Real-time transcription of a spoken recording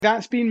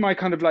That's been my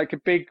kind of like a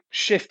big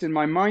shift in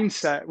my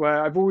mindset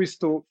where I've always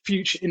thought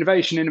future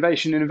innovation,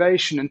 innovation,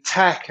 innovation, and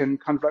tech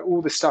and kind of like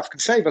all this stuff could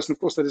save us. And of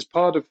course, that is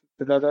part of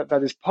that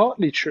is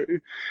partly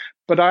true.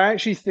 But I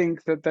actually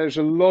think that there's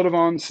a lot of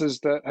answers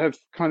that have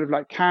kind of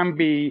like can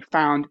be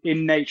found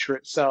in nature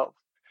itself.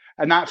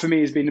 And that for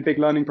me has been a big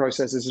learning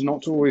process is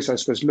not to always, I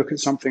suppose, look at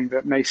something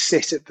that may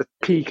sit at the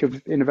peak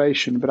of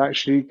innovation, but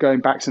actually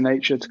going back to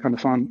nature to kind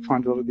of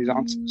find a lot of these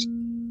answers.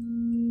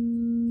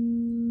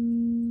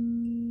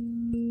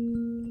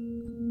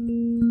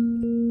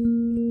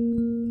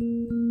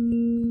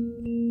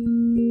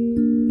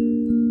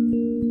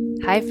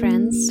 Hi,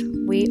 friends.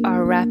 We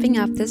are wrapping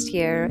up this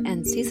year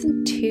and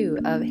season 2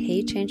 of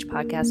Hey Change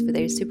podcast with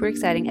a super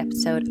exciting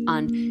episode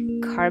on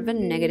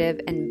carbon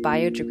negative and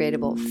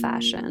biodegradable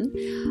fashion.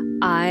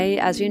 I,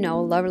 as you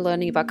know, love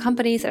learning about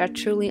companies that are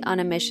truly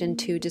on a mission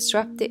to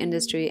disrupt the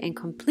industry and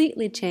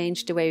completely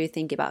change the way we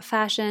think about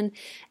fashion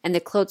and the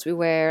clothes we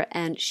wear.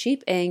 And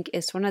Sheep Inc.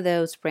 is one of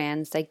those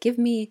brands that give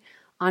me,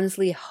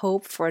 honestly,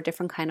 hope for a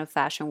different kind of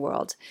fashion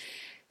world.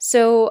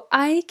 So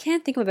I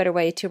can't think of a better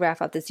way to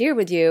wrap up this year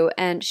with you.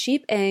 And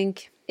Sheep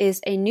Inc.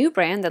 is a new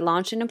brand that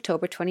launched in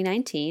October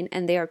 2019,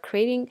 and they are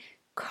creating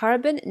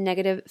carbon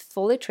negative,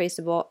 fully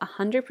traceable,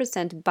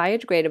 100%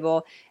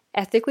 biodegradable,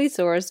 ethically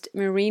sourced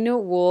merino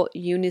wool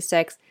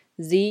unisex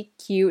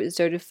ZQ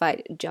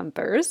certified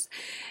jumpers.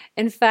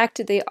 In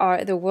fact, they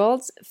are the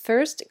world's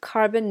first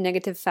carbon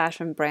negative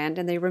fashion brand,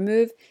 and they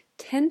remove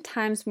 10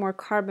 times more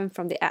carbon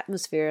from the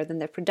atmosphere than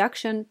their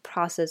production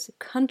process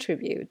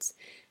contributes.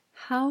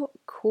 How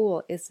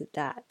cool is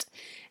that?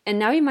 And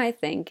now you might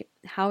think,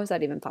 how is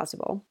that even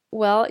possible?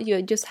 Well,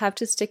 you just have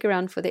to stick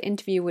around for the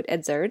interview with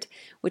Edzard,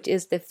 which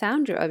is the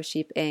founder of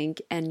Sheep Inc.,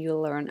 and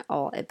you'll learn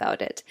all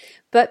about it.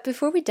 But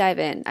before we dive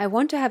in, I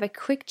want to have a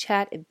quick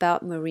chat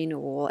about merino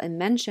wool and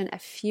mention a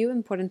few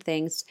important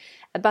things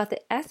about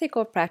the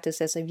ethical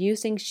practices of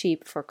using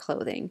sheep for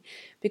clothing.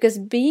 Because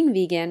being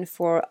vegan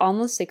for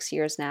almost 6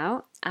 years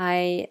now,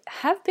 I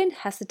have been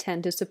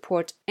hesitant to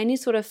support any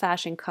sort of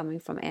fashion coming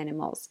from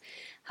animals.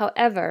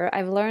 However,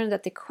 I've learned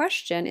that the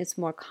question is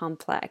more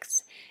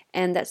complex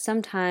and that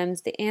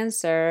sometimes the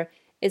answer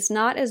is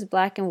not as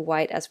black and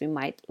white as we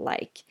might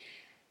like.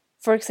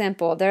 For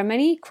example, there are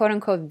many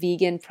quote-unquote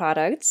vegan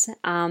products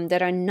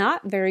that are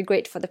not very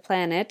great for the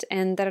planet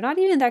and that are not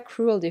even that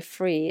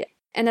cruelty-free.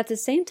 And at the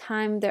same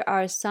time, there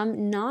are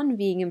some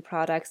non-vegan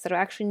products that are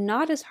actually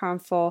not as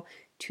harmful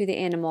to the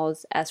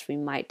animals as we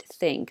might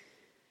think.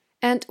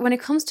 And when it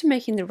comes to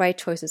making the right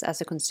choices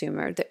as a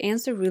consumer, the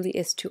answer really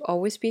is to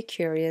always be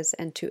curious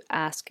and to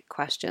ask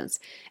questions.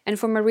 And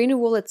for merino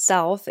wool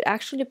itself, it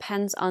actually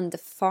depends on the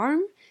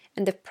farm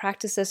and the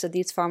practices that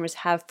these farmers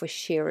have for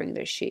shearing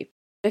their sheep.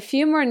 A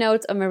few more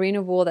notes on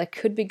merino wool that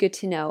could be good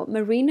to know.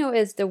 Merino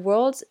is the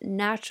world's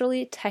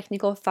naturally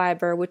technical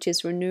fiber, which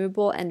is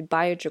renewable and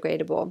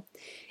biodegradable.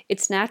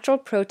 Its natural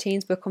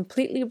proteins will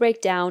completely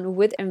break down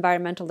with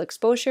environmental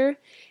exposure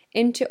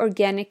into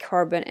organic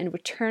carbon and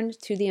return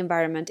to the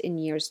environment in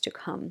years to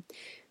come.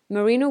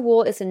 Merino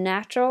wool is a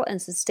natural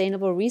and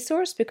sustainable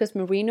resource because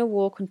merino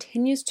wool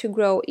continues to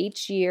grow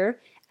each year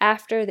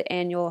after the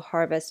annual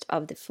harvest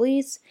of the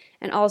fleece,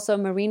 and also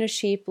merino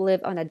sheep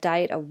live on a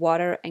diet of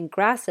water and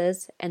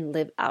grasses and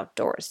live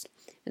outdoors.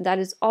 And that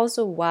is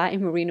also why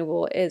merino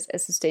wool is a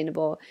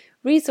sustainable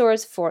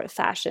resource for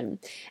fashion.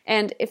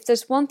 And if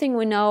there's one thing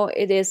we know,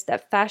 it is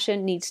that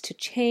fashion needs to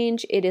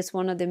change. It is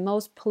one of the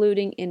most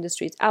polluting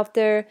industries out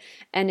there.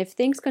 And if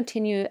things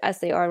continue as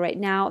they are right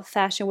now,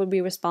 fashion will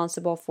be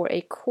responsible for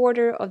a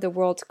quarter of the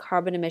world's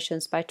carbon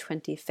emissions by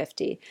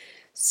 2050.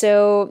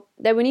 So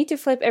that we need to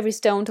flip every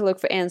stone to look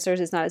for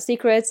answers is not a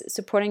secret.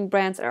 Supporting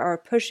brands that are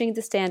pushing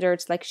the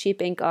standards like Sheep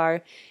Inc.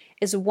 are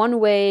is one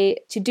way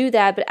to do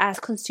that, but as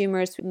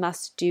consumers, we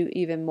must do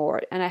even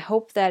more. And I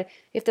hope that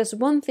if there's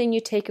one thing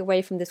you take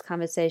away from this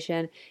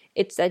conversation,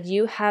 it's that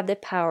you have the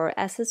power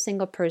as a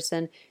single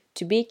person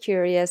to be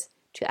curious,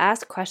 to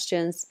ask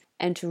questions,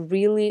 and to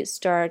really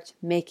start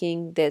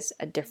making this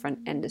a different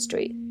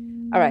industry.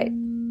 All right,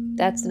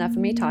 that's enough of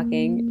me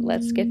talking.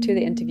 Let's get to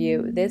the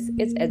interview. This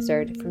is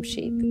Edzard from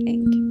Sheep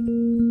Inc.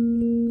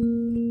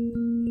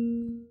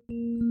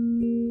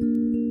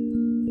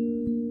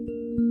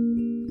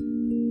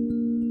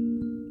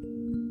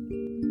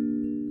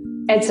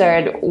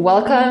 Edzard,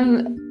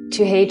 welcome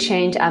to Hey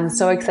Change. I'm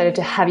so excited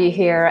to have you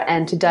here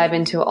and to dive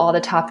into all the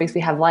topics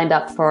we have lined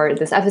up for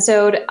this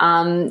episode.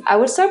 I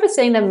would start by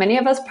saying that many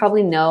of us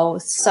probably know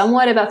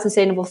somewhat about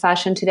sustainable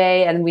fashion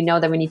today, and we know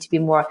that we need to be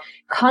more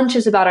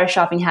conscious about our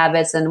shopping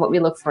habits and what we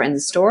look for in the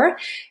store.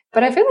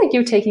 But I feel like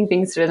you're taking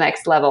things to the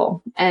next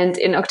level. And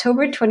in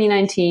October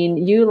 2019,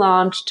 you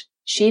launched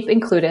Sheep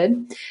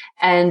Included.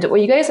 And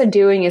what you guys are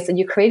doing is that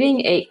you're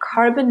creating a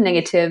carbon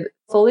negative,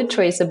 fully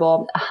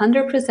traceable,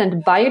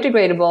 100%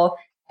 biodegradable,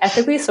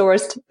 ethically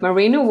sourced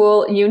merino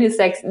wool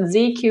unisex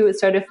ZQ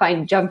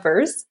certified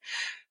jumpers.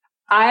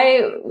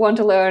 I want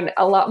to learn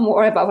a lot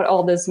more about what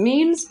all this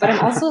means, but I'm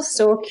also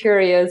so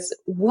curious,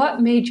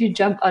 what made you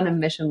jump on a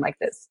mission like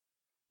this?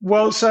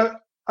 Well, so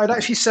I'd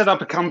actually set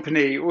up a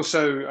company,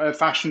 also a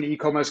fashion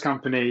e-commerce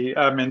company,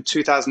 in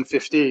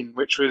 2015,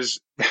 which was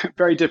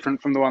very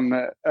different from the one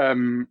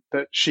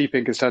that Sheep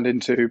Inc. has turned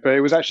into. But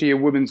it was actually a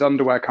women's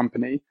underwear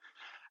company.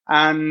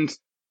 And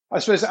I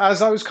suppose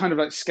as I was kind of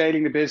like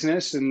scaling the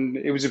business, and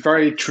it was a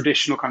very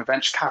traditional kind of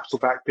venture capital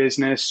backed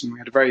business, and we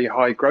had a very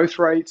high growth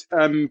rate.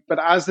 But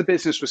as the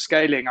business was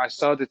scaling, I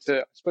started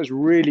to, I suppose,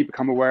 really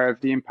become aware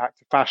of the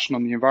impact of fashion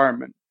on the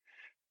environment.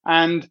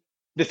 And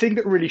the thing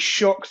that really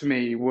shocked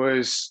me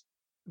was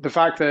the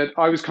fact that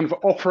I was kind of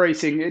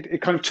operating,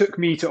 it kind of took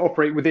me to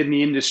operate within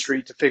the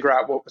industry to figure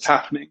out what was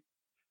happening.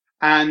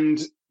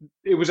 And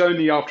it was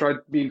only after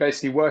I'd been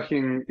basically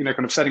working,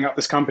 kind of setting up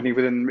this company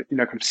within,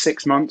 kind of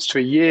 6 months to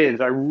a year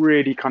that I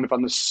really kind of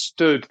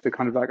understood the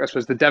kind of like, I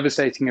suppose, the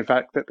devastating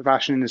effect that the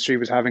fashion industry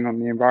was having on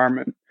the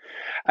environment.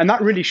 And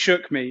that really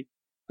shook me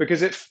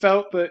because it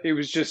felt that it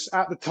was just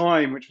at the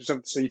time, which was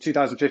obviously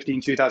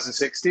 2015,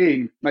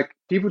 2016, like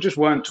people just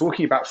weren't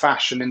talking about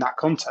fashion in that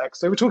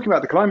context. They were talking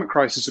about the climate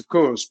crisis, of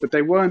course, but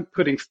they weren't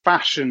putting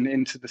fashion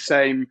into the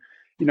same,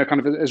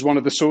 kind of as one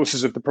of the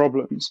sources of the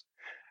problems.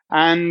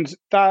 And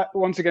that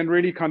once again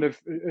really kind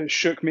of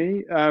shook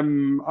me. At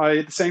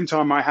the same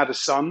time, I had a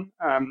son,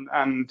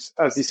 and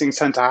as these things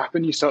tend to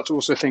happen, you start to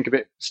also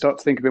start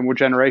to think a bit more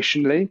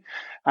generationally,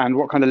 and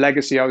what kind of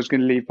legacy I was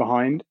going to leave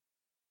behind.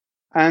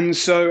 And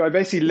so I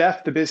basically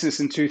left the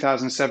business in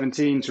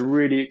 2017 to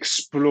really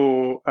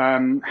explore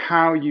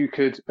how you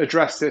could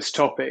address this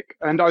topic.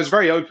 And I was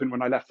very open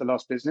when I left the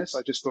last business.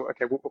 I just thought,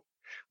 okay,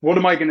 what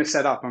am I going to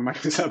set up? Am I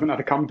going to set up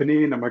another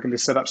company? And am I going to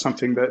set up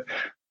something that,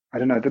 I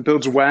don't know, that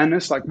builds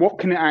awareness? Like, what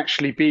can it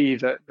actually be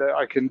that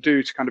I can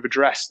do to kind of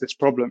address this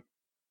problem?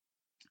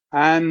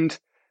 And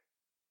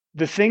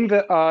the thing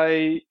that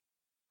I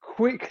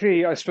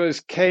quickly, I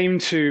suppose, came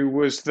to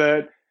was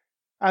that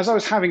as I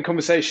was having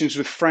conversations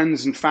with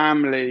friends and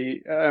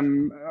family,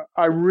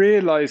 I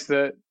realized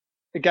that,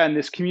 again,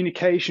 this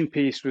communication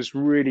piece was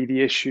really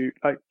the issue.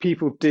 Like,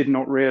 people did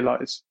not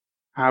realize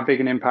how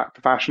big an impact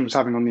the fashion was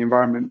having on the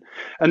environment.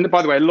 And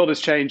by the way, a lot has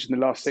changed in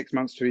the last 6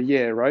 months to a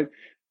year, right?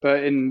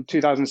 But in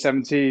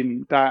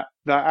 2017, that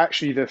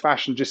actually the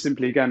fashion just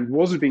simply, again,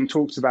 wasn't being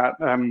talked about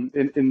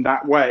in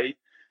that way.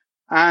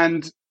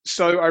 And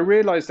so I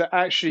realized that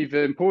actually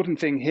the important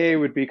thing here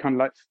would be kind of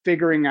like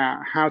figuring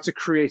out how to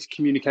create a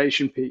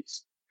communication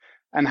piece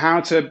and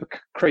how to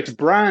create a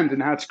brand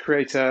and how to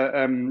create a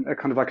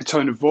kind of like a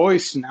tone of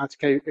voice and how to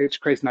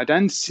create an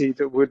identity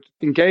that would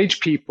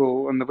engage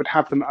people and that would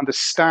have them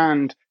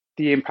understand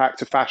the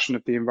impact of fashion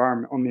of the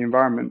environment on the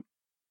environment.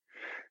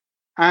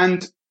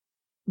 And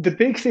the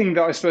big thing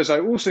that I suppose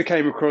I also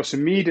came across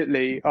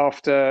immediately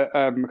after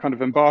kind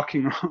of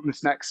embarking on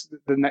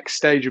the next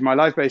stage of my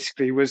life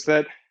basically was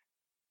that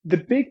the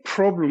big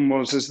problem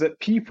was is that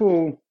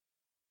people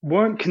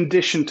weren't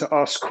conditioned to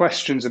ask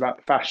questions about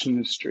the fashion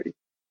industry.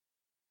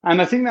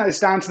 And I think that is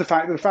down to the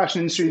fact that the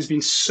fashion industry has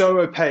been so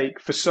opaque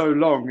for so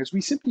long, as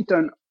we simply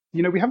don't,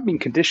 we haven't been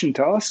conditioned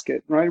to ask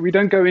it, right? We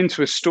don't go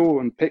into a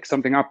store and pick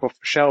something up off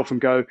the shelf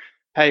and go,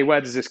 hey, where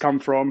does this come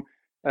from?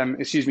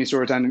 Excuse me,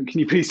 store attendant, can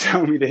you please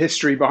tell me the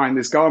history behind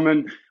this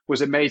garment?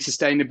 Was it made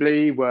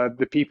sustainably? Were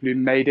the people who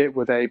made it,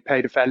 were they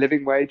paid a fair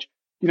living wage?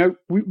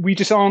 We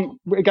just aren't,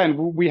 again,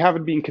 we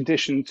haven't been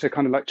conditioned to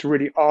kind of like to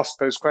really ask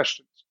those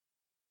questions.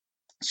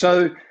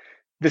 So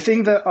the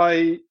thing that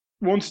I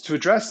wanted to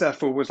address,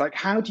 therefore, was like,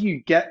 how do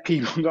you get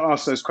people to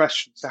ask those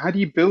questions? So how do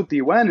you build the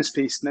awareness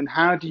piece? And then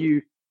how do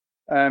you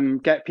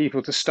get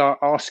people to start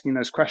asking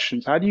those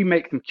questions? How do you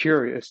make them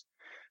curious?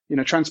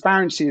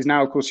 Transparency is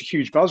now, of course, a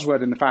huge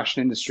buzzword in the fashion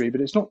industry,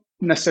 but it's not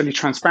necessarily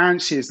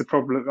transparency is the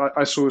problem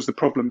I saw as the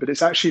problem, but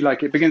it's actually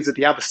like it begins at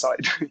the other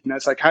side.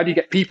 It's like, how do you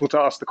get people to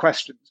ask the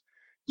questions?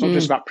 It's not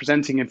just about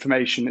presenting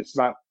information. It's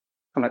about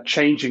kind of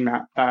changing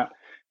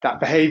that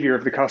behavior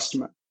of the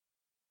customer.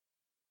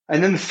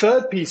 And then the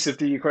third piece of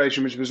the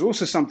equation, which was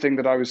also something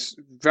that I was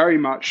very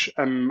much,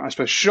 I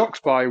suppose,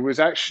 shocked by,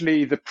 was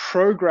actually the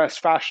progress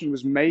fashion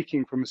was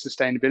making from a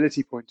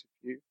sustainability point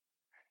of view,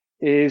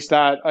 is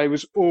that I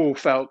was all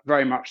felt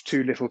very much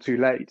too little too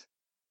late.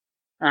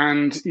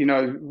 And,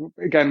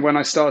 again, when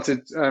I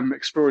started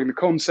exploring the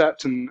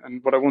concept and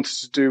what I wanted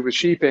to do with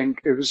Sheep Inc.,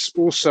 it was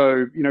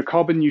also,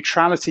 carbon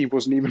neutrality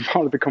wasn't even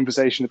part of the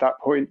conversation at that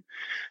point.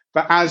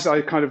 But as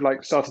I kind of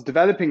like started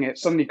developing it,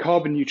 suddenly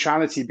carbon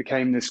neutrality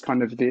became this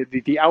kind of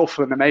the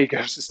alpha and omega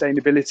of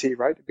sustainability,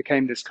 right? It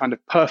became this kind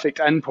of perfect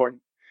endpoint.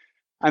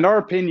 And our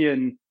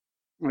opinion,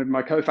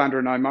 my co-founder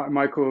and I,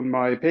 Michael, and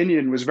my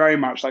opinion was very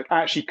much like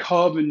actually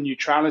carbon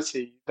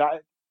neutrality,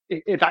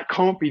 that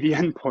can't be the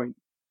endpoint,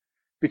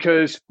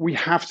 because we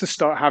have to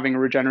start having a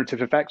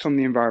regenerative effect on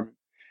the environment,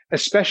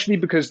 especially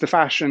because the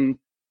fashion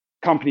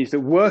companies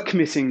that were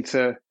committing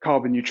to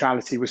carbon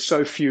neutrality were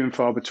so few and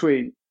far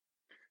between.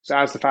 So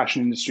as the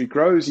fashion industry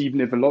grows, even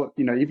if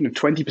 20%,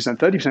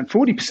 30%,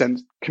 40%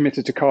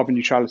 committed to carbon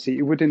neutrality,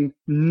 it would in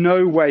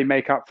no way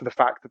make up for the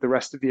fact that the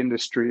rest of the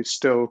industry is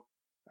still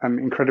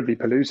incredibly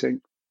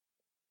polluting.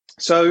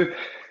 So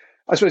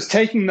I suppose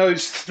taking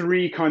those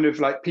three kind of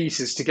like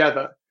pieces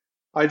together,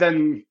 I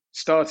then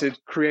started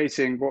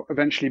creating what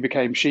eventually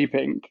became Sheep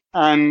Inc.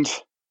 And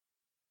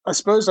I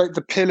suppose like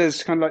the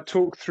pillars, kind of like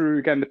talk through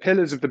again, the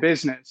pillars of the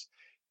business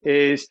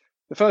is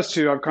the first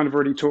two I've kind of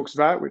already talked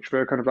about, which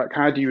were kind of like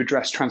how do you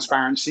address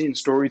transparency and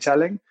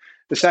storytelling.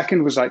 The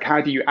second was like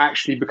how do you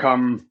actually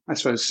become, I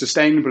suppose,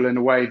 sustainable in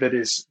a way that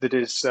is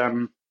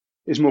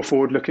more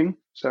forward looking,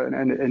 so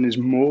and is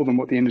more than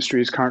what the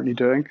industry is currently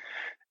doing.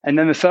 And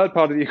then the third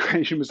part of the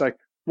equation was like,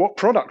 what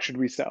product should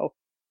we sell?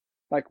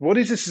 Like, what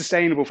is a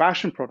sustainable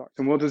fashion product,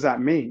 and what does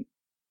that mean?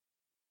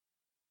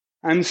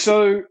 And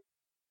so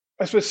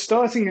I suppose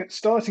starting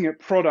at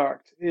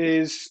product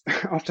is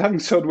after having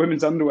sold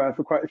women's underwear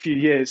for quite a few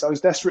years, I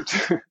was desperate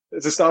to,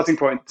 as a starting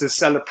point to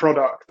sell a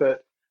product that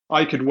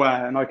I could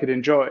wear and I could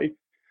enjoy.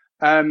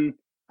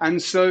 And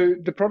so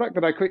the product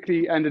that I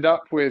quickly ended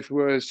up with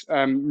was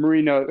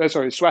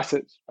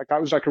sweaters. Like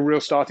that was like a real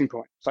starting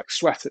point. It's like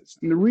sweaters.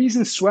 And the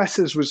reason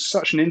sweaters was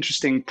such an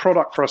interesting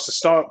product for us to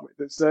start with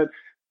is that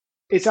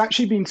it's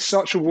actually been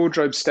such a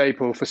wardrobe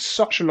staple for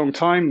such a long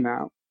time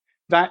now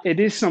that it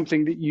is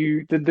something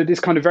that is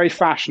kind of very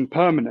fashion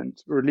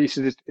permanent, or at least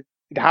it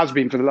has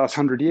been for the last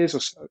 100 years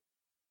or so.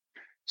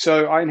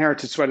 So I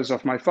inherited sweaters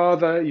off my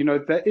father. You know,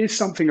 there is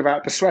something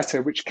about the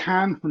sweater which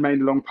can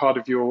remain a long part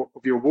of your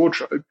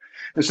wardrobe.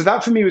 And so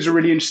that for me was a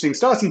really interesting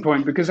starting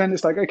point, because then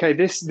it's like, okay,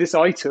 this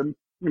item,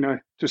 you know,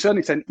 to a certain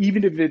extent,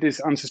 even if it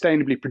is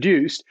unsustainably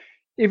produced,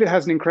 if it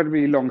has an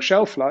incredibly long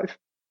shelf life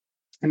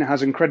and it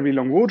has an incredibly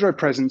long wardrobe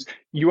presence,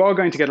 you are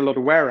going to get a lot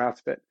of wear out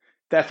of it.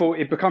 Therefore,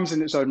 it becomes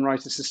in its own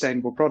right a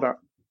sustainable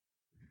product.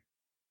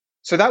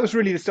 So that was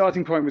really the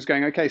starting point, was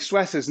going, okay,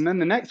 sweaters. And then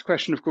the next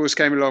question, of course,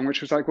 came along,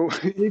 which was like, well,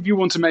 if you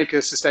want to make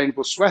a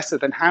sustainable sweater,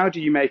 then how do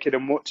you make it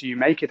and what do you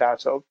make it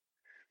out of?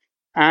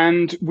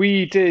 And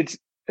we did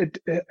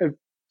a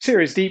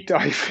serious deep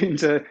dive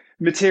into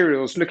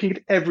materials, looking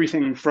at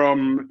everything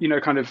from, you know,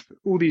 kind of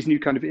all these new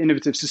kind of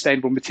innovative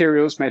sustainable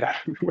materials made out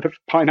of whatever,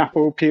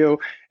 pineapple peel,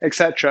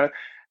 etc.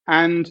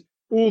 And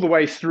all the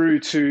way through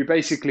to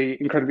basically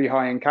incredibly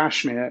high-end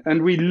cashmere.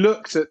 And we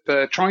looked at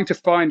trying to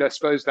find, I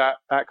suppose, that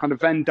kind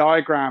of Venn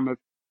diagram of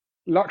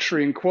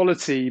luxury and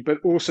quality, but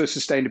also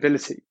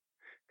sustainability.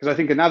 Because I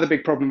think another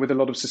big problem with a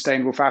lot of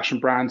sustainable fashion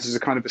brands, as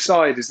a kind of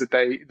aside, is that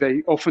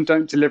they often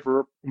don't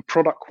deliver on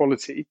product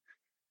quality.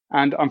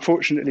 And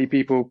unfortunately,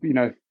 people, you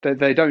know,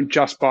 they don't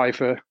just buy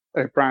for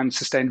a brand's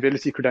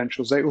sustainability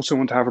credentials. They also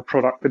want to have a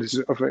product that is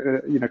of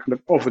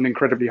an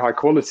incredibly high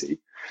quality.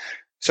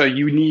 So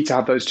you need to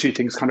have those two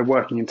things kind of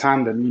working in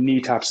tandem. You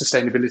need to have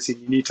sustainability.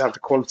 You need to have the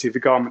quality of the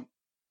garment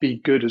be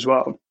good as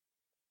well.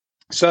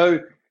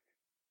 So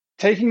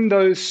taking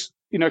those,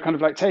 you know, kind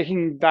of like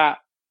taking that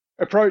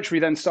approach, we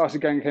then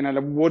started going, okay, now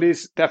what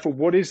is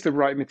the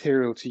right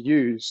material to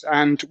use?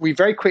 And we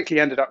very quickly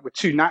ended up with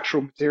two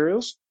natural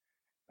materials.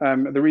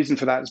 The reason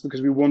for that is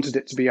because we wanted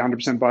it to be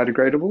 100%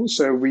 biodegradable.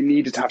 So we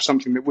needed to have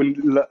something that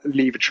wouldn't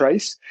leave a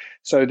trace.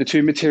 So the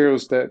two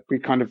materials that we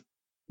kind of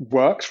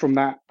worked from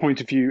that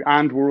point of view,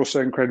 and were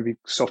also incredibly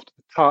soft to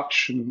the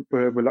touch and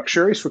were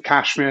luxurious, were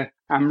cashmere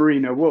and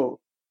merino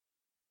wool.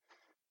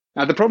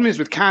 Now, the problem is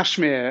with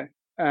cashmere,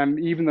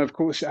 even though, of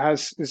course,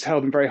 it is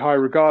held in very high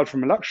regard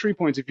from a luxury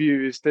point of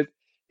view, is that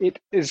it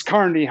is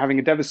currently having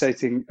a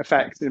devastating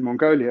effect in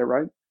Mongolia,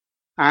 right?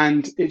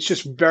 And it's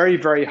just very,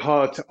 very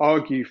hard to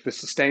argue for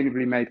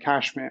sustainably made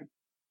cashmere.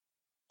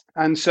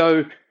 And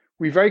so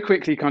we very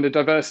quickly kind of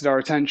diverted our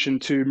attention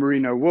to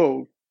merino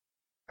wool.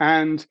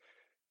 And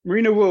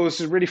merino wool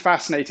is a really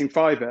fascinating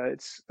fiber.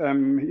 It's,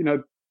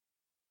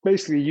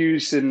 basically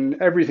used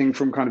in everything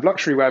from kind of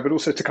luxury wear, but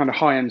also to kind of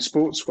high-end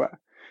sportswear.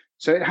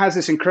 So it has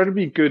this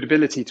incredibly good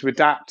ability to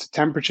adapt to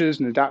temperatures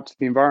and adapt to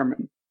the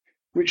environment,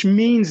 which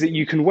means that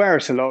you can wear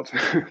it a lot.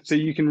 So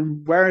you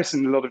can wear it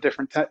in a lot of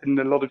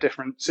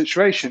different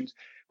situations,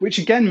 which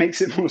again makes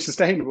it more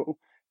sustainable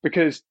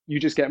because you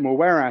just get more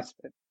wear out of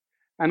it.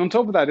 And on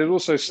top of that, it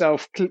also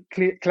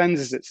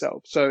self-cleanses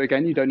itself. So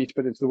again, you don't need to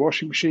put it into the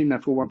washing machine.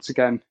 Therefore, once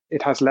again,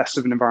 it has less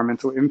of an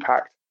environmental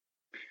impact.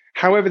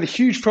 However, the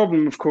huge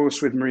problem, of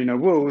course, with merino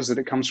wool is that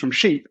it comes from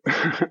sheep.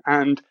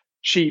 And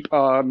sheep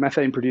are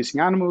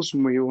methane-producing animals,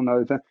 and we all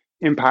know the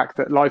impact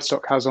that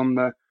livestock has on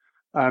the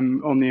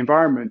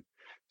environment.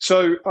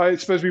 So I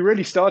suppose we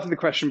really started the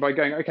question by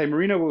going, okay,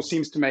 merino wool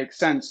seems to make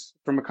sense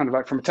from a kind of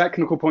like from a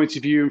technical point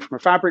of view and from a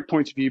fabric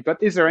point of view,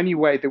 but is there any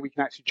way that we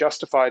can actually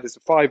justify it as a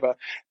fiber?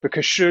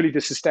 Because surely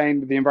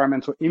the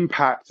environmental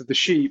impact of the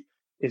sheep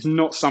is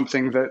not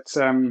something that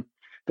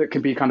that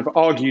can be kind of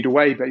argued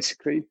away,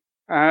 basically.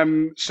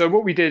 So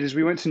what we did is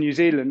we went to New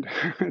Zealand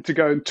to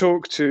go and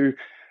talk to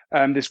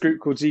this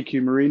group called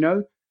ZQ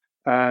Merino,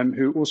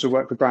 who also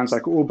work with brands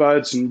like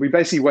Allbirds. And we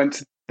basically went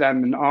to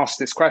them and asked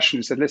this question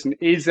and said, listen,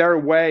 is there a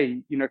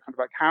way, kind of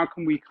like, how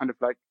can we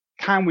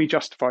can we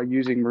justify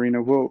using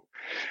merino wool?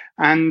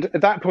 And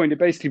at that point, it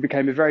basically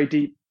became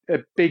a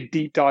big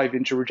deep dive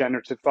into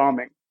regenerative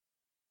farming,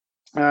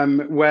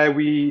 where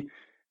we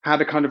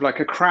had a kind of like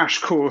a crash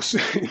course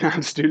in how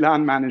to do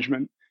land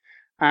management,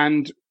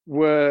 and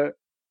were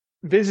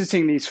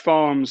visiting these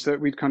farms that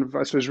we'd kind of,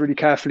 I suppose, really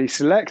carefully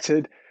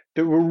selected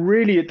that were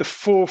really at the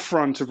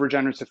forefront of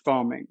regenerative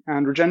farming.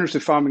 And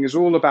regenerative farming is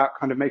all about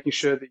kind of making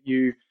sure that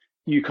you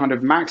kind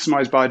of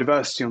maximize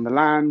biodiversity on the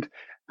land,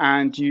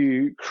 and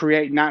you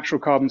create natural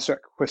carbon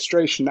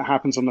sequestration that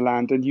happens on the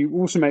land. And you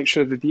also make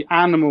sure that the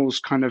animals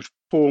kind of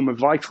form a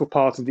vital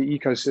part of the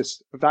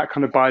ecosystem, of that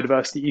kind of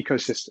biodiversity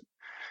ecosystem.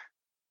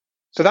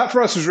 So that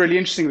for us was really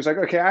interesting. It was like,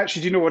 okay,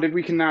 actually, do you know what? If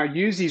we can now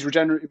use these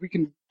if we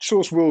can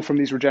source wool from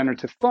these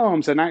regenerative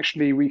farms, then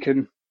actually we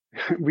can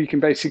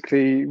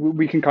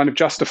kind of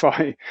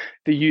justify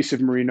the use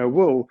of merino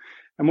wool.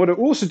 And what it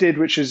also did,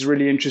 which is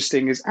really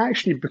interesting, is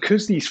actually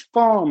because these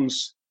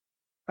farms,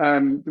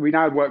 we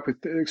now work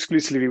with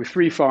exclusively with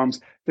 3 farms.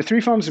 The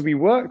 3 farms that we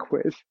work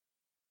with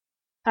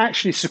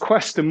actually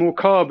sequester more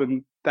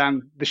carbon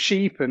than the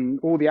sheep and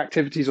all the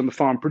activities on the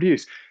farm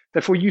produce.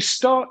 Therefore, you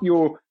start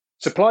your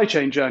supply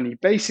chain journey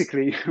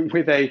basically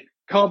with a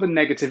carbon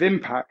negative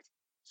impact.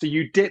 So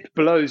you dip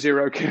below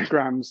 0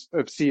 kilograms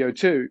of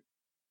CO2.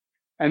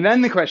 And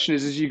then the question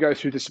is, as you go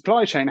through the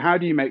supply chain, how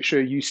do you make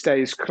sure you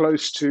stay as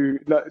close to,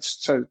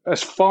 so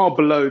as far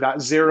below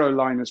that 0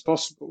 line as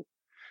possible?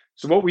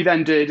 So what we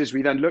then did is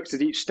we then looked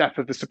at each step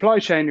of the supply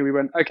chain and we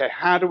went, okay,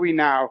 how do we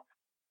now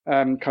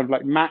kind of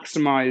like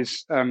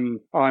maximize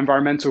our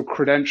environmental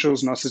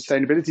credentials and our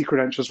sustainability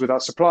credentials with our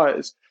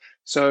suppliers?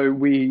 So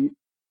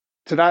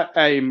to that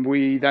aim,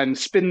 we then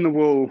spin the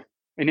wool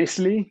in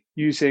Italy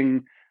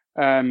using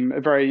a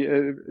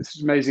very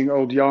amazing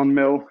old yarn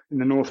mill in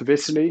the north of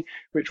Italy,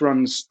 which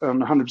runs on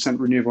 100%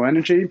 renewable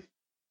energy.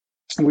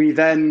 We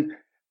then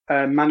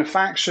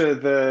manufacture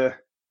the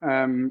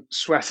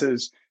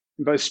sweaters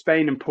in both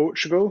Spain and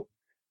Portugal.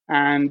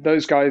 And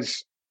those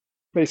guys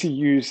basically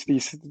use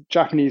these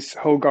Japanese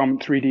whole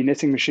garment 3D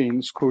knitting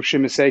machines called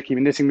Shimaseki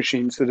knitting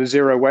machines that are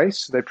 0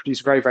 waste. So they produce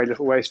very, very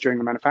little waste during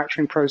the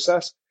manufacturing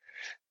process.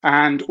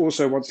 And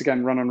also, once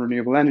again, run on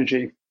renewable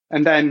energy.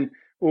 And then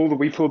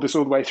we pulled this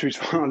all the way through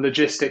to our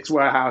logistics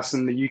warehouse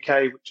in the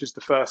UK, which is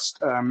the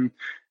first,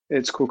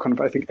 it's called kind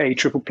of, I think, A++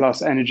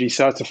 energy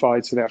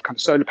certified. So they have kind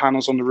of solar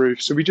panels on the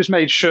roof. So we just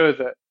made sure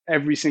that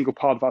every single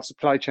part of our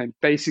supply chain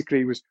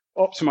basically was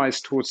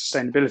optimized towards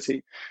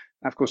sustainability.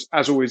 And of course,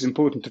 as always,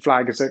 important to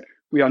flag is that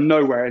we are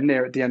nowhere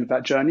near at the end of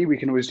that journey. We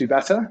can always do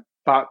better,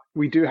 but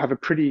we do have a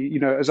pretty,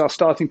 as our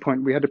starting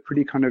point, we had a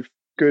pretty kind of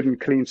good and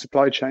clean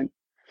supply chain.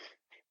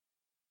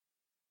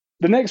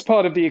 The next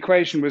part of the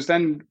equation was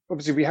then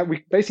obviously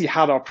we basically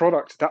had our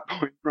product at that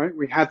point, right?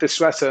 We had this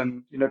sweater,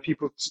 and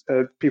people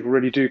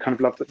really do kind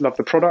of love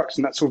the product,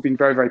 and that's all been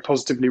very, very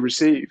positively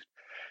received.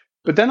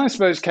 But then I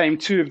suppose came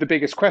 2 of the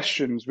biggest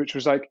questions, which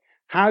was like,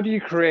 how do you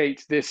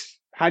create this?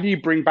 How do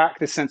you bring back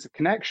this sense of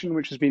connection,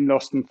 which has been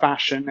lost in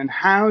fashion, and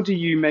how do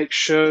you make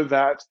sure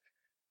that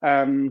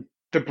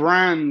the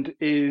brand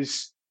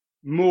is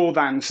more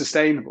than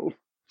sustainable?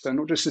 So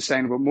not just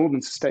sustainable, more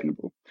than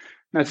sustainable.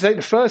 Now, to take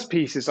the first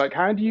piece is like,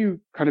 how do you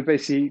kind of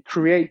basically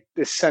create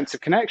this sense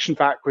of connection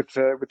back with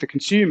the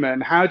consumer,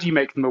 and how do you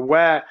make them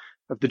aware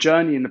of the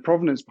journey and the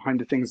provenance behind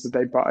the things that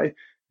they buy?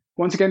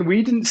 Once again,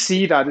 we didn't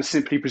see that as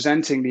simply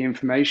presenting the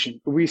information,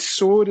 but we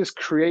saw it as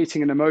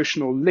creating an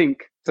emotional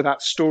link to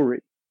that story.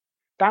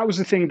 That was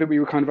the thing that we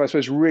were kind of, I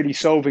suppose, really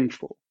solving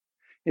for.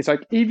 It's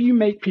like, if you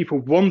make people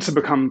want to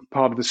become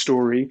part of the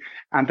story,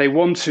 and they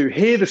want to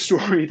hear the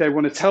story, they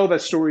want to tell their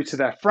story to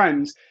their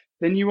friends,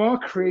 then you are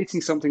creating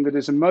something that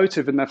is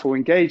emotive and therefore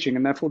engaging.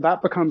 And therefore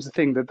that becomes the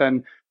thing that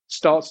then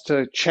starts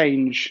to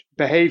change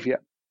behavior.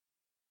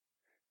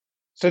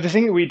 So the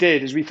thing that we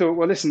did is we thought,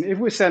 well, listen, if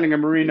we're selling a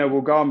merino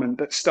wool garment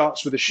that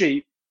starts with a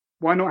sheep,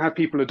 why not have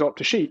people adopt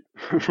a sheep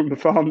from the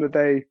farm that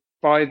they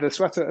buy the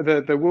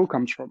sweater, the wool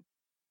comes from?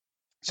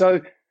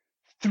 So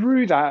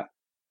through that,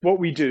 what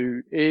we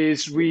do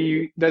is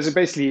there's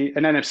basically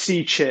an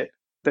NFC chip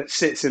that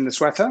sits in the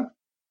sweater,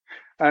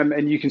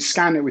 and you can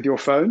scan it with your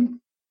phone.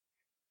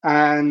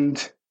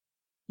 And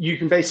you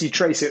can basically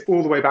trace it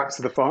all the way back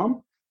to the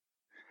farm.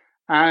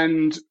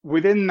 And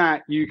within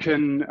that, you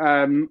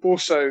can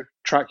also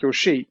track your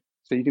sheep.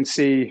 So you can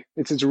see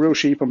it's a real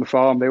sheep on the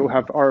farm. They all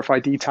have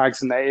RFID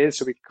tags in their ears,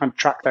 so we can kind of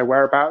track their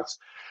whereabouts.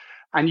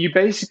 And you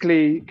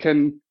basically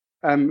can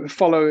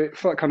follow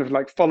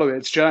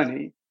its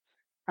journey.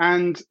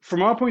 And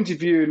from our point of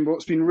view, and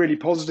what's been really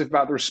positive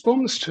about the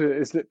response to it,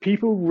 is that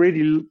people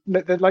really,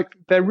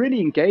 they're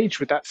really engaged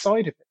with that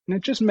side of it. And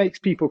it just makes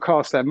people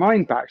cast their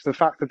mind back to the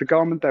fact that the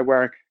garment they're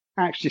wearing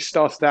actually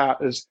started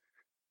out as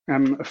a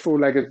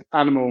 4-legged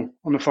animal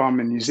on a farm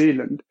in New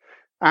Zealand.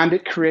 And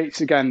it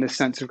creates, again, this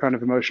sense of kind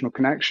of emotional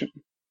connection.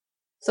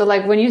 So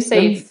like when you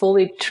say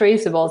fully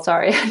traceable,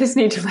 sorry, I just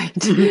need to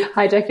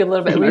hijack you a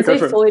little bit. When you say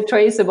fully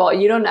traceable,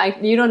 you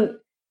don't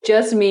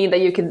just mean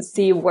that you can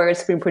see where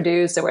it's been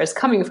produced or where it's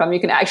coming from. You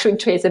can actually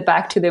trace it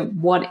back to the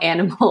one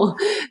animal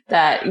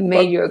that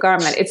made your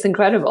garment. It's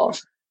incredible.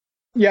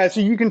 Yeah,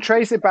 so you can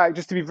trace it back,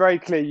 just to be very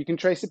clear, you can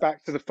trace it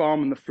back to the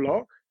farm and the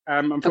flock.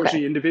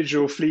 Unfortunately,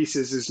 individual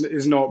fleeces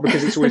is not,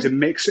 because it's always a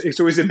mix.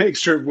 It's always a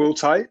mixture of wool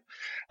type.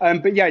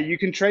 But yeah, you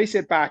can trace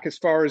it back as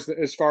far as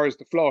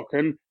the flock.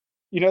 And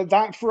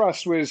that for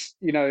us was,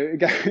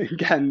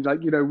 again,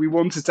 like, we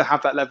wanted to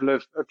have that level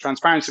of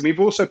transparency. We've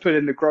also put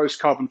in the gross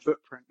carbon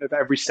footprint of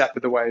every step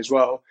of the way as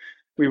well.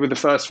 We were the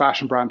first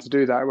fashion brand to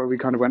do that, where we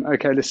kind of went,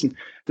 okay, listen,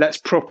 let's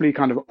properly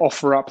kind of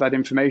offer up that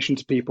information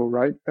to people,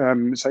 right?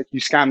 It's like you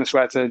scan the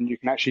sweater and you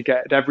can actually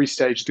get at every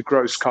stage the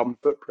gross carbon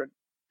footprint.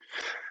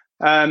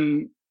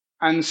 And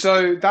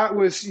so that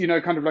was,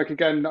 kind of like,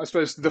 again, I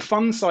suppose the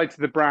fun side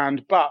to the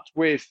brand, but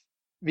with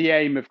the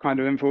aim of kind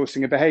of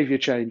enforcing a behavior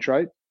change,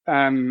 right?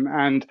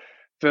 And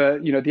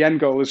the end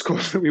goal is, of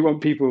course, that we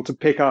want people to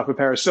pick up a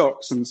pair of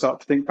socks and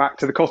start to think back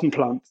to the cotton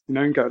plant,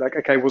 and go like,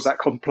 okay, was that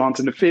cotton plant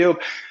in a field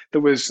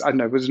that was, I don't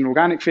know, was an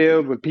organic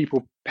field with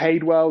people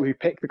paid well, who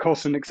picked the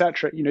cotton,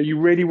 etc. You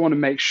really want to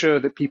make sure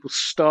that people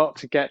start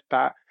to get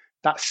that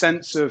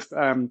sense of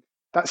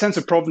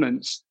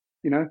provenance,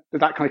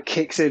 that kind of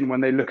kicks in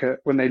when they look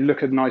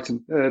at an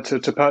item,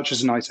 to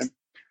purchase an item,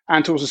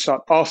 and to also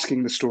start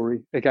asking the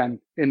story again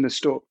in the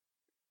store.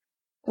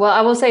 Well,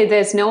 I will say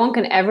this, no one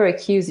can ever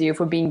accuse you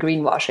for being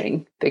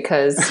greenwashing,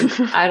 because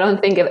I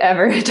don't think I've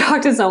ever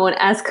talked to someone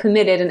as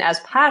committed and as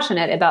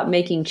passionate about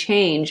making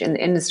change in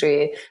the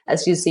industry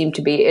as you seem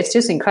to be. It's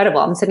just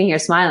incredible. I'm sitting here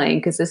smiling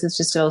because this is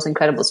just the most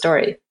incredible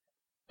story.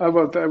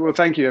 Well,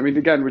 thank you. I mean,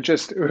 again, I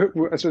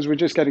suppose we're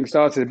just getting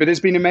started, but it's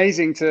been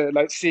amazing to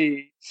like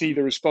see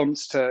the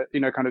response to,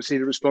 kind of see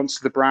the response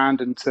to the brand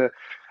and to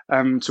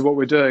what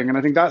we're doing. And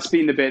I think that's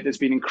been the bit that's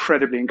been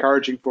incredibly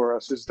encouraging for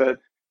us, is that,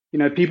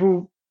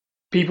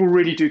 people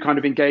really do kind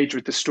of engage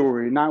with the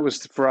story. And that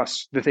was for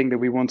us the thing that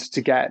we wanted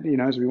to get,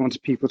 is we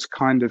wanted people to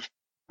kind of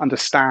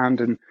understand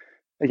and,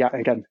 yeah,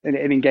 again, and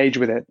engage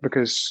with it,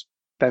 because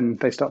then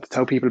they start to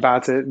tell people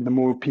about it. And the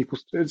more people,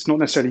 it's not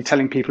necessarily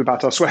telling people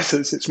about our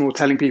sweaters, it's more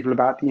telling people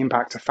about the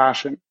impact of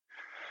fashion.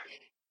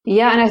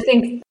 Yeah. And I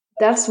think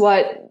that's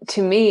what,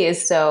 to me,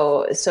 is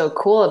so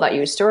cool about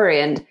your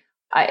story. And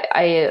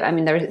I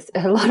mean, there's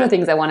a lot of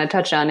things I want to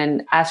touch on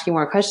and ask you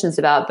more questions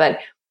about. But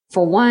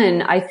for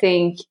one, I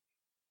think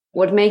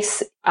what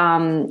makes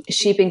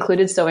Sheep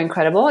Included so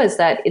incredible is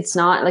that it's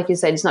not, like you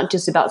said, it's not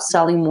just about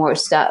selling more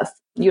stuff.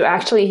 You're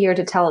actually here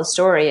to tell a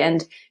story.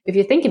 And if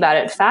you think about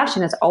it,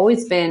 fashion has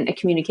always been a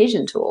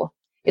communication tool.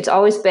 It's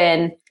always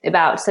been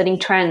about setting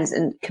trends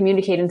and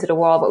communicating to the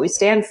world what we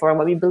stand for and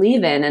what we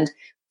believe in. And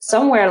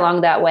somewhere along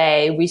that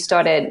way, we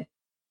started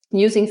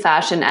using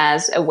fashion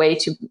as a way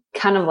to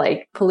kind of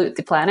like pollute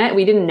the planet.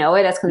 We didn't know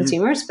it as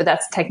consumers, but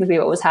that's technically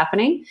what was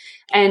happening.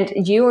 And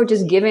you are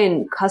just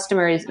giving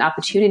customers an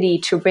opportunity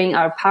to bring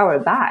our power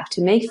back,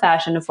 to make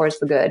fashion a force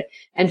for good,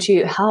 and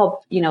to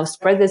help,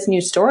 spread this new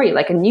story,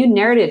 like a new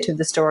narrative to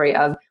the story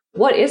of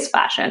what is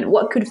fashion?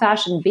 What could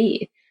fashion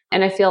be?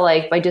 And I feel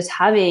like by just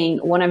having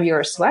one of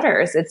your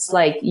sweaters, it's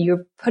like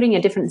you're putting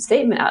a different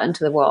statement out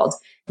into the world,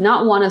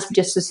 not one of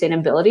just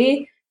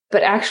sustainability,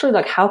 but actually,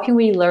 like, how can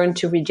we learn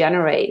to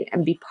regenerate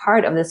and be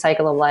part of the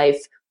cycle of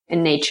life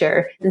in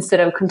nature instead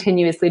of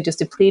continuously just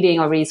depleting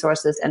our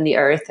resources and the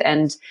earth?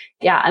 And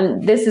yeah,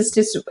 and this is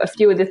just a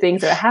few of the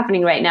things that are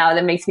happening right now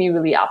that makes me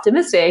really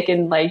optimistic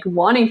and like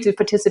wanting to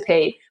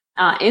participate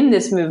in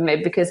this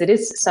movement, because it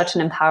is such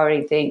an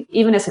empowering thing,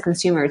 even as a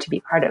consumer, to be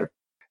part of.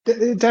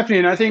 Definitely,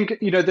 and I think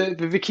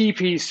the key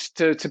piece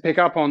to pick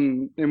up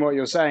on in what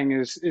you're saying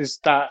is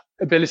that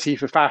ability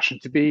for fashion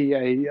to be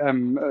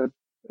a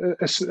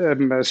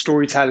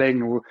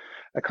storytelling, or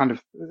a kind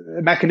of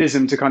a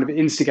mechanism to kind of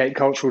instigate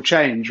cultural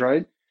change,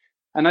 right?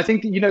 And I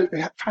think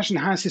fashion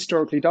has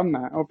historically done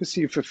that.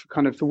 Obviously, for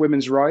kind of for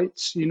women's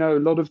rights, a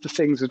lot of the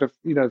things that have,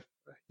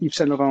 Yves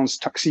Saint Laurent's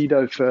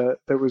tuxedo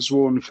that was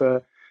worn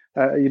for,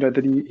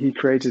 that he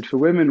created for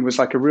women, was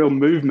like a real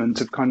movement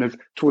of kind of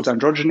towards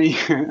androgyny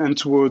and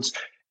towards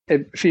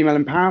female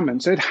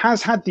empowerment. So it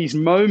has had these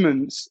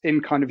moments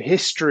in kind of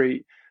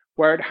history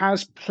where it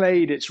has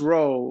played its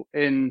role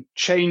in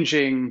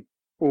changing,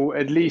 or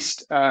at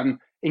least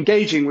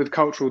engaging with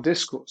cultural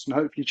discourse, and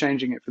hopefully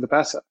changing it for the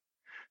better.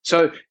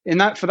 So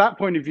for that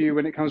point of view,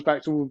 when it comes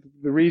back to all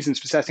the reasons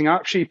for setting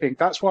up Sheep Inc.,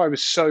 that's why I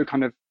was so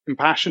kind of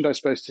impassioned, I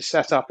suppose, to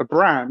set up a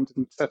brand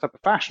and set up a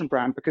fashion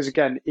brand. Because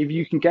again, if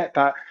you can get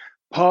that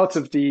part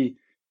of the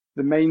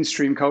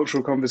mainstream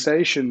cultural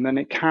conversation, then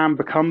it can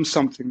become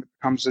something that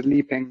becomes a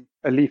leaping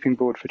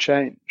board for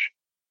change.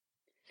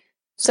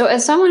 So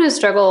as someone who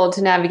struggled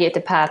to navigate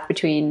the path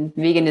between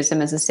veganism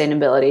and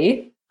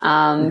sustainability,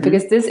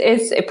 because this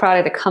is a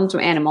product that comes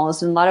from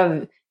animals, and a lot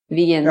of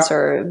vegans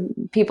or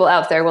people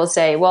out there will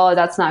say, well,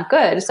 that's not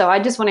good. So I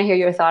just want to hear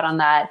your thought on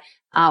that.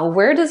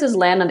 Where does this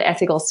land on the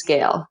ethical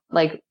scale?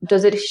 Like,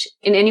 does it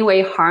in any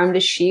way harm the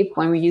sheep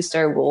when we use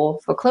their wool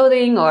for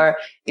clothing? Or,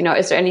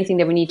 is there anything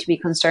that we need to be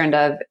concerned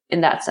of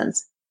in that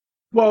sense?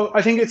 Well,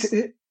 I think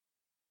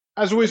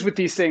as always with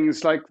these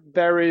things, like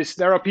there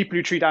are people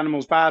who treat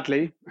animals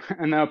badly,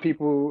 and there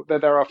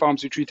are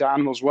farms who treat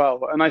animals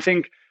well. And I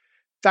think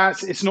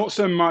it's not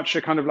so much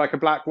a kind of like a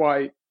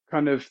black-white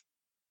kind of,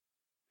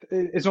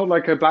 it's not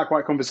like a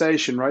black-white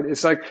conversation, right?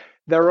 It's like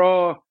there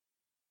are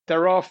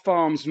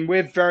farms, and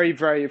we're very,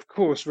 very, of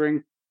course,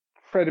 we're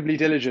incredibly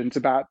diligent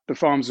about the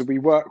farms that we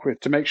work with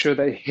to make sure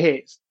they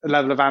hit a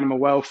level of animal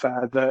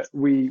welfare that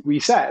we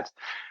set.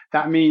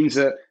 That means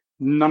that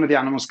none of the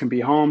animals can be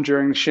harmed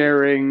during the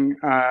shearing.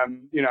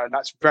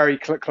 That's very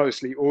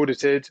closely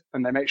audited,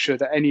 and they make sure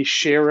that any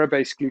shearer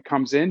basically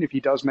comes in if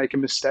he does make a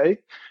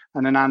mistake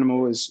and an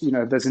animal is,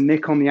 if there's a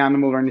nick on the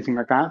animal or anything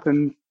like that,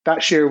 then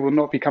that shearer will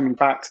not be coming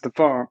back to the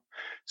farm.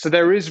 So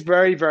there is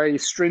very, very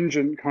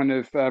stringent kind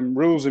of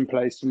rules in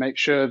place to make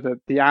sure that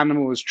the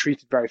animal is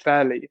treated very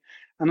fairly.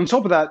 And on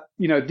top of that,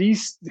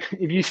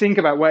 if you think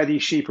about where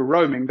these sheep are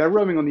roaming, they're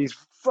roaming on these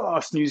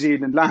vast New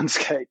Zealand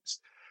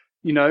landscapes,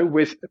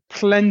 with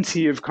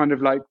plenty of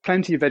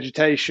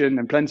vegetation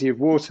and plenty of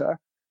water.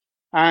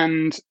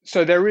 And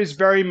so there is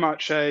very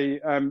much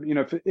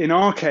in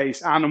our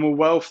case, animal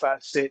welfare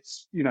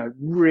sits,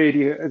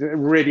 really,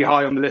 really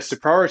high on the list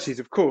of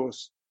priorities, of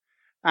course.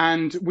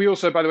 And we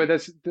also, by the way,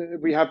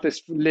 we have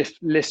this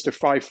list of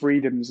 5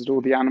 freedoms that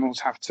all the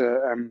animals have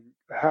to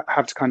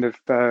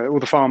all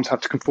the farms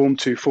have to conform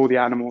to for the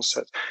animals.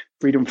 So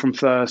freedom from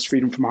thirst,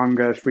 freedom from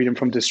hunger, freedom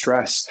from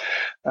distress,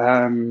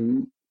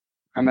 and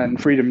then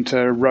freedom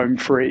to roam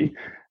free.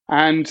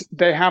 And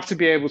they have to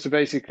be able to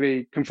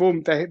basically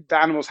conform. The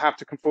animals have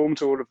to conform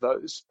to all of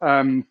those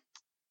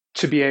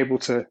to be able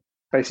to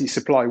basically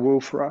supply wool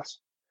for us.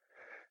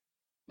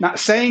 Now,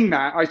 saying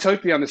that, I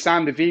totally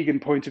understand the vegan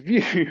point of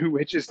view,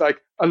 which is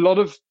like a lot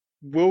of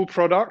wool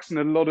products and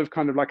a lot of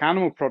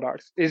animal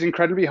products is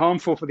incredibly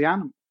harmful for the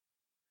animal,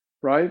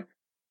 right?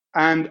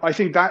 And I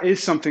think that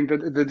is something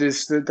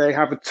that they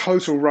have a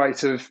total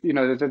right of,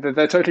 that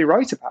they're totally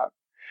right about.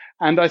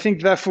 And I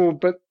think therefore,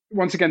 but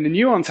once again, the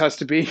nuance has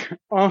to be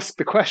ask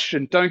the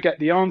question, don't get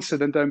the answer,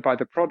 then don't buy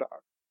the product.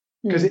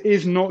 Because it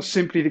is not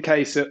simply the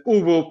case that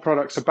all wool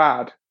products are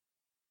bad.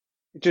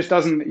 It just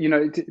doesn't,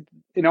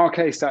 in our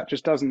case, that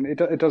just doesn't,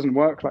 it doesn't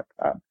work like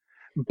that.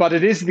 But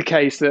it is the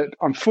case that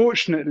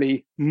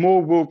unfortunately,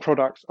 more wool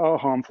products are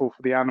harmful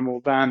for the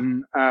animal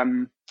than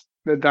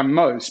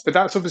most. But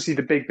that's obviously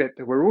the big bit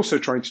that we're also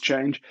trying to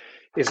change,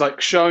 is like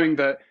showing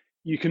that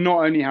you can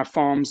not only have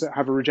farms that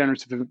have a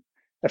regenerative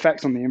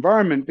effect on the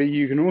environment, but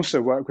you can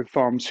also work with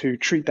farms who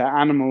treat their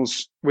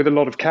animals with a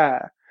lot of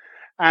care.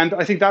 And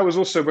I think that was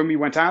also when we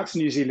went out to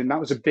New Zealand, that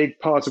was a big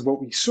part of what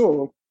we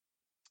saw.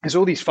 Is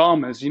all these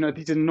farmers,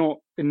 these are not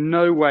in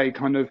no way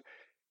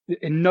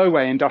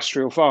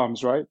industrial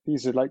farms, right?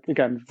 These are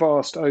again,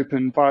 vast,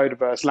 open,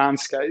 biodiverse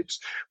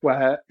landscapes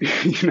where,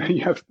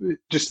 you have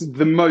just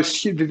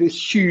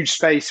this huge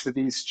space for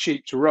these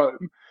sheep to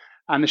roam.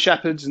 And the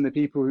shepherds and the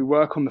people who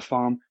work on the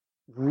farm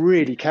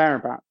really care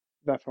about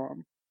their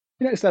farm.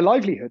 It's their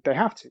livelihood. They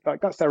have to,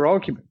 that's their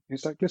argument.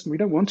 It's like, listen, we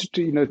don't want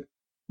to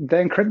they're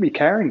incredibly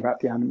caring about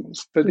the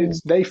animals, but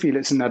they feel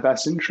it's in their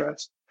best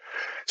interest.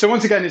 So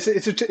once again, it's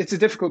a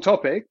difficult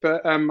topic,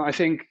 but I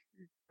think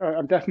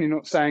I'm definitely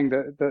not saying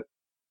that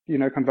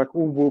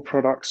all wool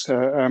products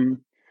are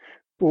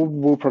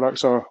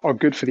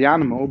good for the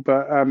animal,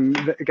 but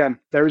again,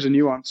 there is a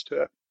nuance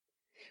to it.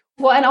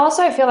 Well, and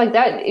also I feel like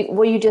that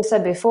what you just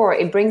said before,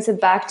 it brings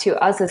it back to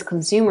us as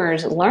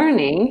consumers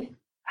learning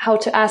how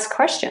to ask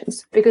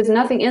questions, because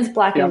nothing is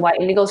black and white,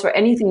 and it goes for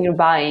anything you're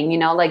buying.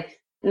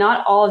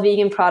 Not all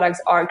vegan products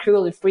are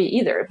cruelty free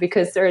either,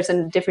 because there's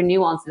a different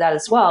nuance to that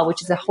as well,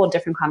 which is a whole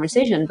different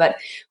conversation. But,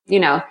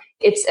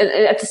 it's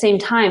at the same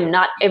time,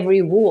 not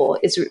every wool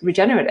is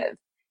regenerative.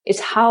 It's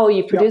how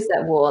you produce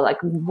that wool.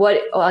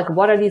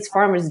 What are these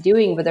farmers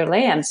doing with their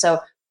land? So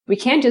we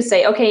can't just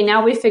say, okay,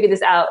 now we figured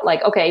this out.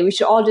 Okay, we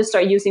should all just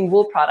start using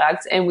wool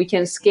products and we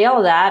can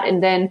scale that.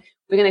 And then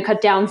we're going to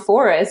cut down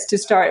forests to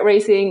start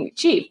raising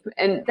sheep.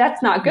 And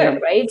that's not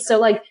good, right?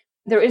 So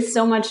there's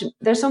so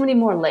many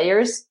more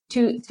layers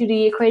to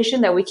the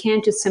equation that we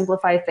can't just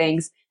simplify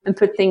things and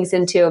put things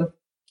into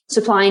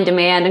supply and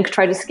demand and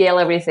try to scale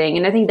everything.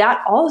 And I think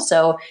that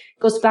also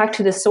goes back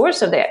to the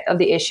source of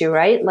the issue,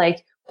 right?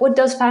 What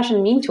does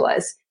fashion mean to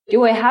us?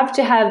 Do I have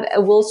to have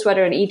a wool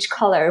sweater in each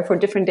color for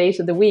different days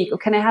of the week? Or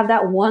can I have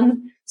that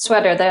one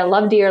sweater that I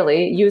love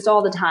dearly, use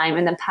all the time,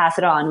 and then pass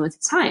it on with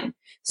time?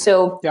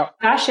 So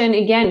fashion,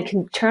 again,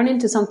 can turn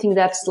into something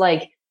that's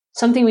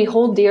something we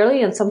hold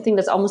dearly and something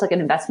that's almost like an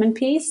investment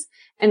piece.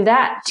 And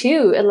that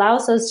too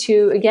allows us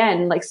to,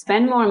 again,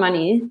 spend more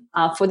money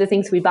for the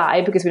things we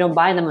buy, because we don't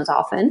buy them as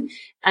often,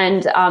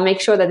 and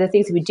make sure that the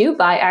things we do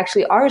buy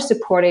actually are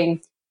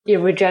supporting a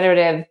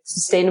regenerative,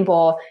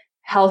 sustainable,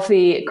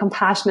 healthy,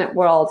 compassionate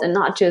world, and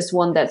not just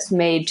one that's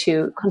made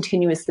to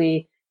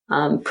continuously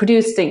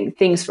produce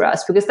things for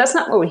us, because that's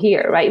not what we're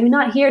here, right? We're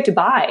not here to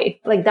buy.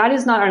 That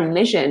is not our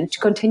mission, to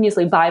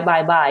continuously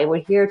buy.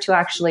 We're here to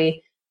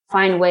actually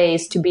find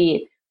ways to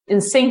be in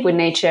sync with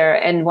nature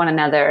and one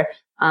another.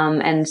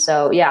 And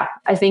so,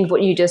 I think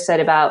what you just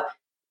said about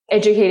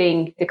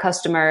educating the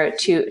customer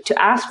to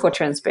ask for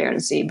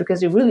transparency,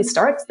 because it really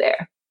starts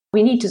there.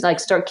 We need to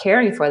start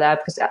caring for that,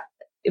 because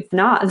if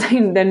not,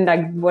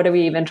 then what are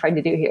we even trying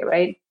to do here,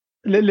 right?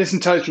 Listen,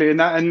 totally.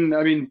 And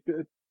I mean,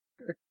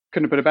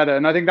 couldn't put it better.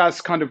 And I think that's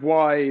kind of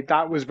why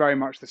that was very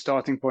much the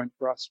starting point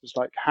for us, was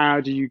how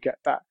do you get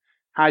that?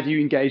 How do you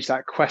engage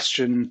that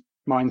question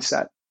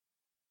mindset?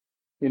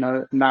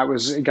 And that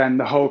was, again,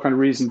 the whole kind of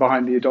reason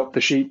behind the adopt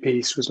the sheep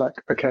piece was like,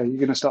 okay,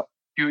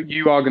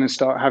 you are going to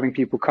start having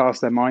people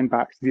cast their mind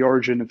back to the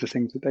origin of the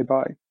things that they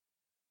buy.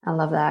 I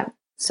love that.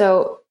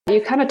 So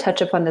you kind of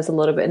touch upon this a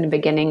little bit in the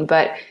beginning,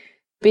 but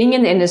being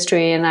in the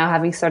industry and now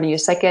having started your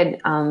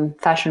second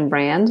fashion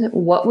brand,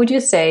 what would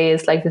you say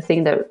is like the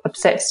thing that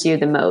upsets you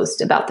the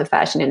most about the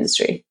fashion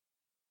industry,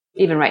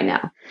 even right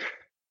now?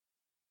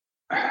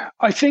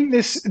 I think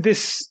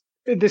this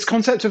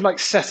concept of like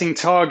setting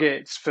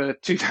targets for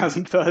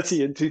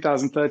 2030 and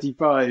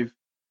 2035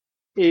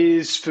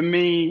 is for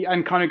me,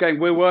 and kind of going,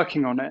 we're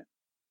working on it.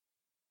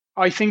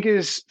 I think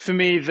is for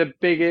me the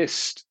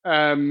biggest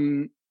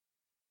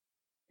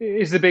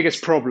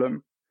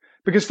problem,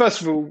 because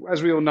first of all,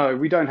 as we all know,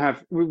 we don't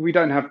have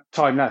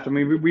time left. I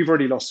mean, we've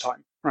already lost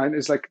time, right?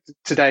 It's like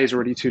today is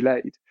already too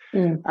late.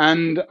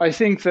 And I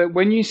think that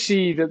when you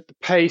see that the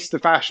pace the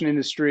fashion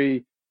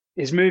industry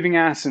is moving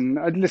at, and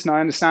listen, I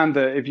understand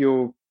that if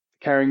you're a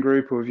Kering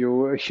Group or if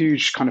you're a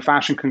huge kind of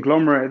fashion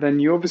conglomerate, then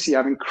you obviously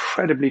have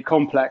incredibly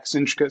complex,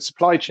 intricate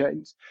supply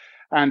chains.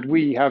 And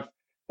we have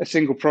a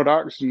single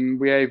product, and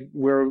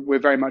we're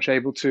very much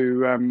able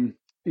to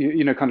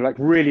kind of like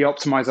really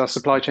optimize our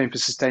supply chain for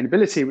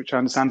sustainability, which I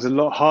understand is a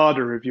lot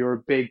harder if you're a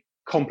big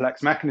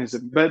complex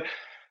mechanism. But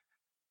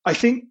I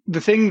think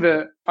the thing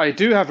that I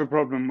do have a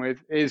problem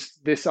with is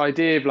this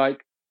idea of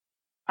like,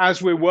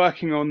 as we're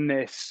working on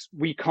this,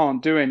 we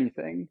can't do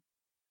anything,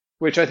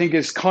 which I think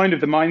is kind of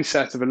the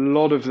mindset of a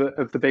lot of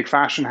the big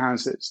fashion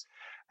houses.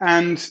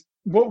 And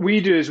what we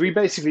do is we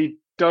basically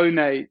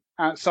donate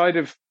outside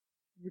of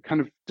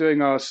kind of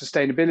doing our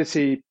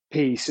sustainability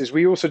piece is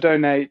we also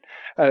donate,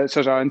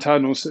 so our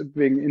internals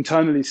being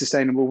internally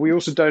sustainable, we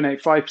also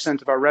donate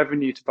 5% of our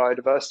revenue to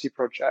biodiversity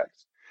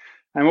projects.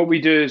 And what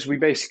we do is we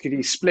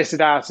basically split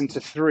it out into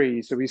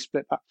three. So we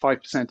split that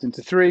 5%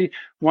 into three.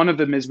 One of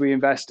them is we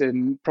invest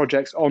in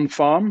projects on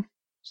farm.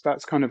 So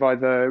that's kind of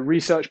either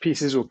research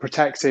pieces or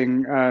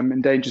protecting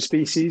endangered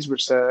species,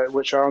 which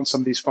are on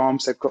some of these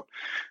farms. They've got,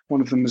 one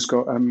of them has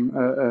got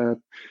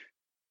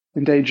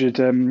endangered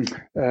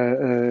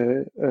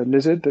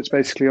lizard that's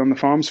basically on the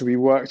farm. So we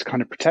work to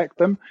kind of protect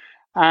them.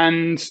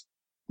 And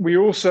we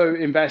also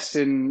invest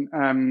in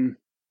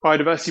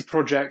biodiversity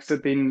projects that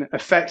have been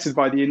affected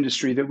by the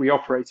industry that we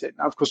operate in.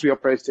 Now, of course, we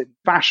operate in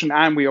fashion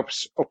and we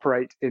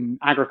operate in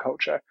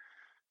agriculture.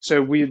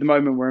 So at the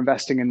moment, we're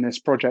investing in this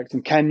project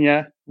in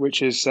Kenya,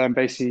 which is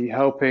basically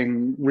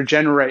helping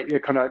regenerate,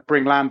 kind of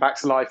bring land back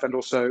to life, and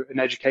also an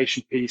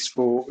education piece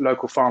for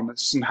local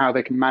farmers and how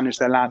they can manage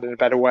their land in a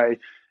better way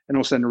and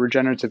also in a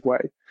regenerative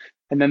way.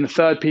 And then the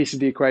third piece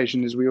of the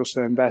equation is we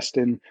also invest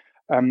in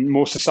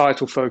more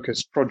societal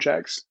focused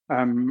projects,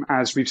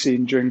 as we've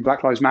seen during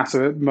Black Lives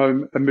Matter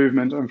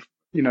movement.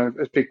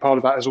 A big part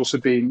of that has also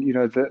been,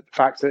 the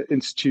fact that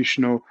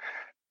institutional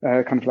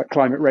kind of like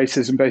climate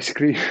racism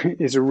basically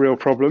is a real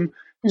problem.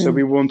 So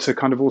we want to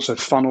kind of also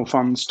funnel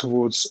funds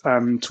towards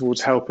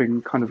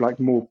helping kind of like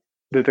more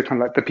the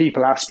kind of like the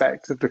people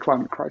aspect of the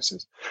climate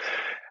crisis.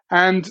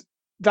 And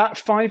that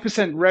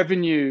 5%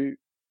 revenue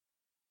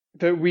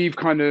that we've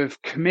kind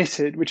of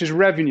committed, which is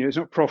revenue, it's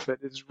not profit,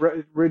 it's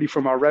really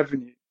from our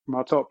revenue, from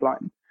our top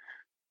line,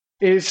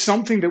 is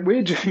something that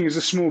we're doing as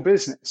a small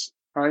business,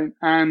 right?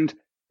 And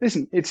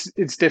listen,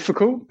 it's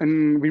difficult,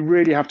 and we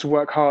really have to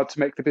work hard to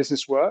make the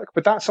business work,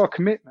 but that's our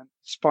commitment,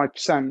 it's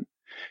 5%.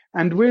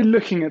 And we're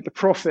looking at the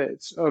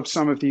profits of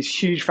some of these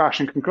huge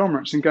fashion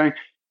conglomerates and going,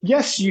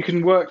 yes, you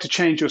can work to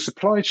change your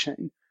supply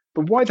chain,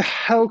 but why the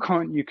hell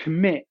can't you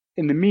commit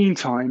in the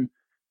meantime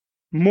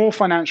more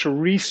financial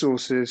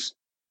resources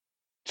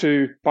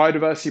to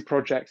biodiversity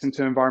projects and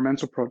to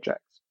environmental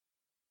projects?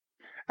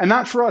 And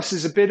that for us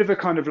is a bit of a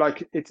kind of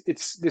like,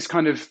 it's this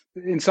kind of,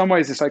 in some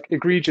ways, it's like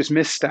egregious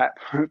misstep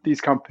of these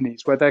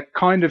companies where they're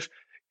kind of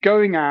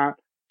going out,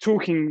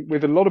 talking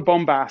with a lot of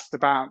bombast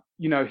about,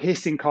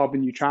 hitting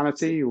carbon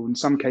neutrality, or in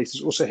some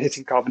cases also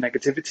hitting carbon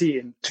negativity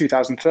in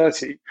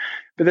 2030.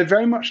 But they're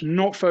very much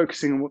not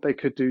focusing on what they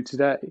could do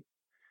today.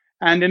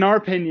 And in our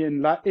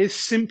opinion, that is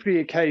simply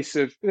a case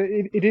of,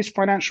 it is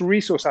financial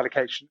resource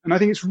allocation. And I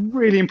think it's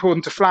really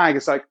important to flag.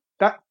 It's like,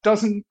 that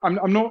doesn't,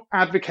 I'm not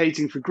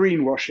advocating for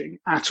greenwashing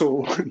at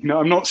all.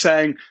 I'm not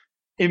saying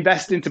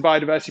invest into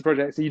biodiversity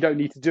projects and you don't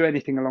need to do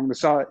anything along the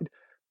side.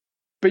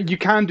 But you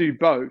can do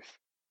both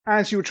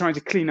as you're trying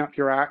to clean up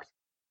your act,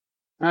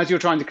 as you're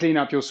trying to clean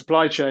up your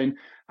supply chain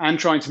and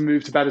trying to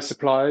move to better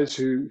suppliers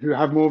who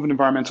have more of an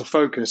environmental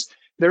focus.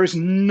 There is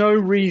no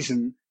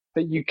reason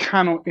that you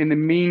cannot, in the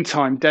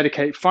meantime,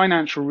 dedicate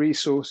financial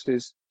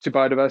resources to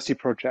biodiversity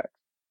projects.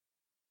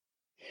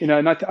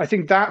 And I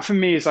think that for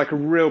me is like a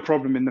real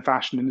problem in the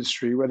fashion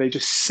industry, where they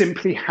just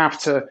simply have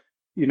to,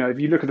 if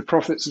you look at the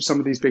profits of some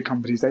of these big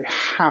companies, they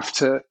have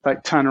to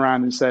like turn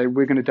around and say,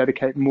 we're going to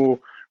dedicate more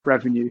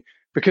revenue,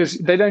 because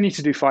they don't need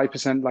to do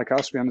 5% like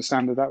us. We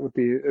understand that would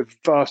be a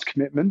vast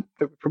commitment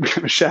that would probably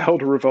have a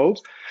shareholder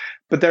revolt,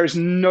 but there is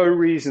no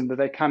reason that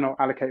they cannot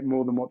allocate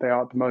more than what they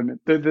are at the moment.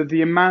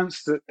 The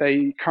amounts that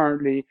they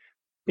currently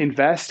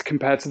invest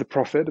compared to the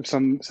profit of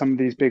some of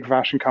these big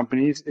fashion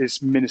companies is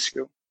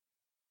minuscule.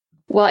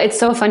 Well, it's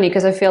so funny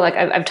because I feel like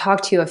I've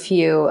talked to a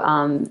few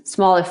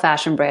smaller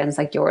fashion brands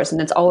like yours, and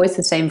it's always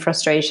the same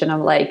frustration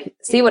of like,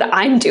 see what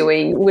I'm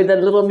doing with the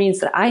little means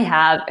that I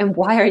have, and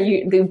why are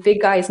you, the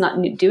big guys, not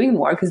doing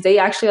more? Because they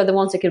actually are the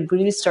ones that can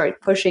really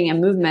start pushing a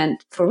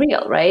movement for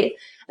real, right?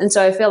 And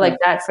so I feel like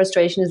that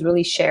frustration is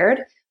really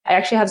shared. I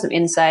actually have some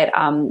insight.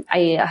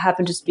 I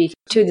happened to speak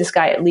to this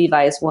guy at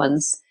Levi's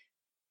once.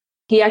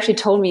 He actually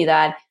told me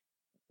that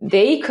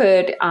they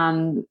could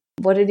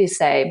what did he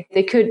say?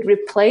 They could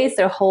replace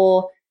their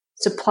whole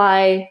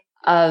supply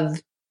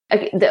of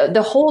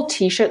the whole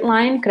t-shirt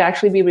line could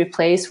actually be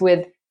replaced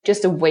with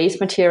just a waste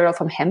material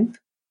from hemp.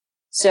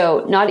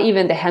 So not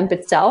even the hemp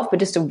itself, but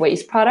just a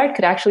waste product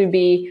could actually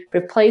be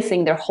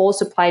replacing their whole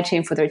supply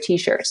chain for their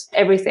t-shirts,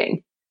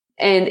 everything.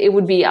 And it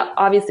would be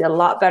obviously a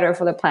lot better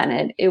for the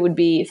planet. It would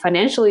be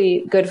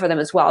financially good for them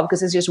as well,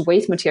 because it's just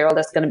waste material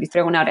that's going to be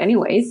thrown out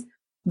anyways.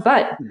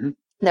 But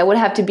that would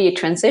have to be a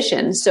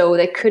transition. So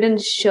they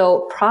couldn't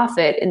show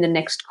profit in the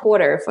next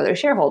quarter for their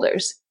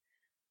shareholders.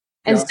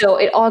 And so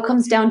it all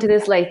comes down to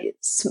this like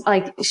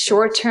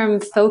short-term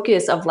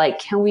focus of like,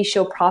 can we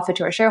show profit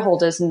to our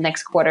shareholders in the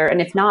next quarter? And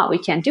if not, we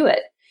can't do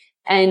it.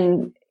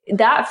 And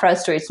that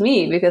frustrates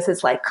me because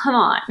it's like, come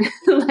on,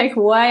 like,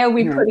 why are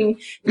we putting,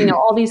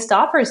 all these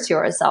stoppers to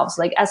ourselves?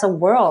 Like as a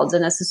world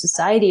and as a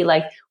society,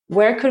 like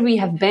where could we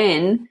have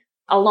been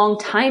a long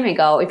time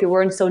ago if we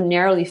weren't so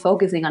narrowly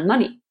focusing on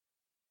money?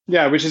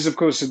 Yeah, which is, of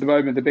course, at the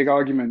moment, the big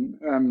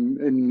argument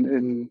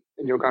in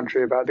your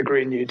country about the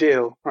Green New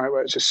Deal, right,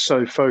 where it's just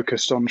so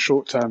focused on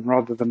short term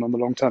rather than on the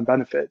long term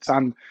benefits.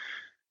 And,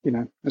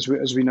 as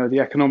we know,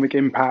 the economic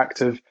impact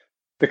of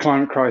the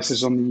climate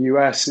crisis on the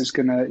US is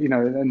going to,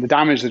 and the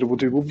damage that it will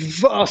do will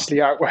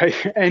vastly outweigh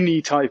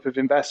any type of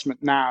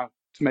investment now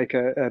to make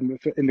in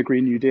the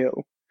Green New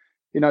Deal.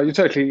 You're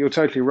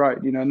totally right.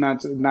 And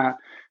that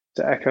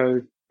to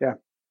echo,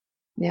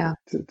 yeah.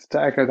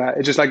 To echo that,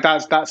 it's just like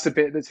that's the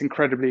bit that's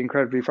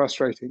incredibly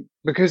frustrating,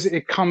 because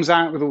it comes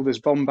out with all this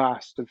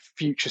bombast of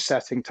future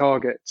setting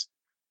targets.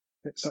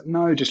 It's like,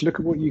 no, just look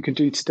at what you can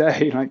do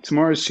today. Like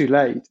tomorrow's too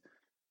late.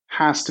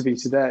 Has to be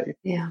today.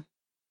 Yeah.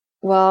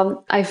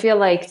 Well, I feel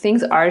like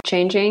things are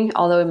changing,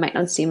 although it might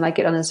not seem like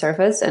it on the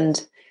surface.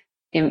 And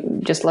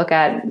just look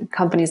at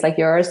companies like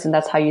yours, and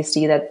that's how you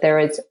see that there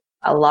is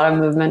a lot of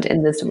movement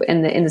in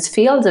this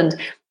field. And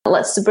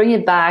let's bring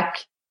it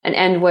back and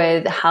end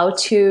with how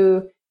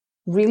to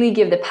really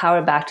give the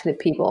power back to the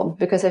people,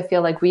 because I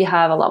feel like we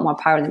have a lot more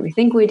power than we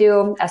think we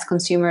do as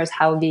consumers,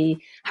 how we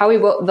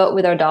vote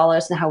with our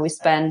dollars and how we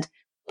spend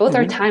both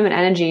our time and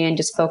energy and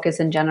just focus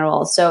in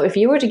general. So if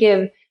you were to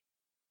give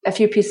a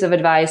few pieces of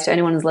advice to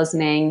anyone who's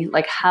listening,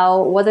 like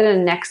what are the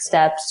next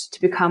steps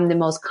to become the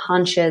most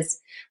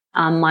conscious,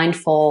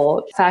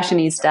 mindful,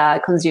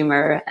 fashionista,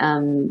 consumer,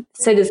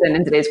 citizen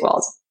in today's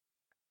world?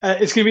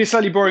 It's going to be a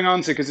slightly boring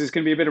answer because it's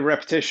going to be a bit of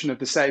repetition of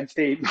the same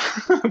theme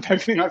of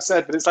everything I've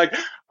said, but it's like,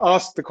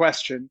 ask the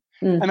question.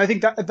 And I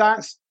think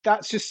that's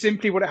just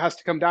simply what it has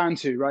to come down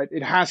to, right?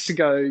 It has to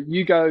go,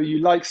 you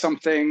like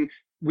something.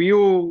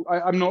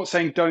 I'm not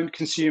saying don't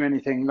consume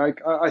anything.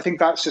 Like, I think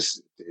that's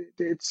just,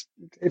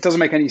 it doesn't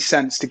make any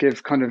sense to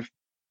give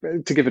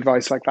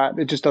advice like that.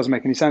 It just doesn't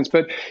make any sense.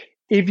 But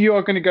if you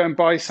are going to go and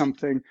buy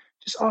something,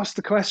 just ask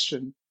the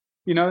question.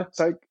 It's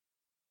like,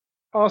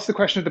 ask the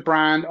question of the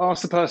brand,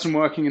 ask the person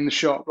working in the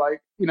shop,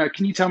 like,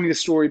 can you tell me the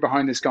story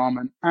behind this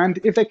garment? And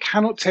if they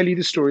cannot tell you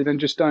the story, then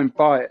just don't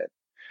buy it.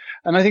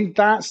 And I think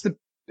that's the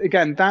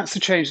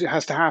change that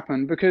has to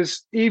happen,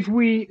 because if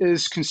we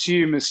as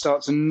consumers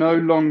start to no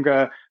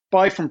longer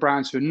buy from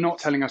brands who are not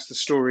telling us the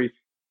story,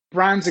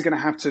 brands are going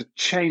to have to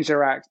change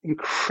their act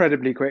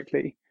incredibly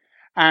quickly.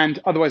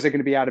 And otherwise they're going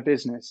to be out of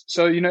business.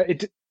 So,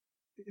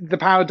 the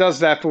power does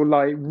therefore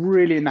lie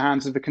really in the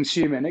hands of the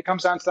consumer. And it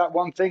comes down to that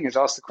one thing, is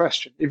ask the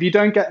question. If you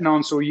don't get an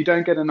answer, or you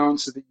don't get an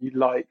answer that you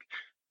like,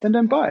 then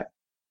don't buy it.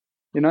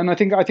 And I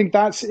think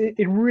that's it.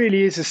 It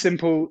really is as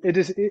simple. It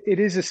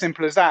is as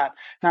simple as that.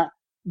 Now,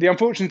 the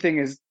unfortunate thing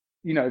is,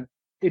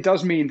 it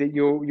does mean that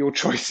your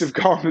choice of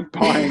garment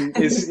buying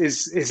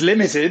is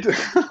limited.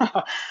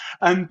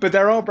 But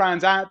there are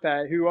brands out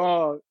there who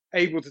are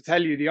able to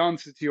tell you the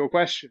answer to your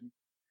question.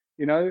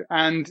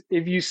 And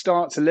if you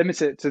start to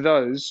limit it to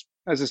those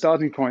as a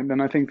starting point, then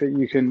I think that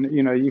you can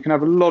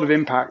have a lot of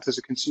impact as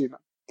a consumer.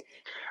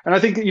 And I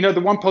think,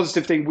 the one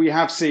positive thing we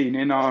have seen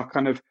in our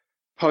kind of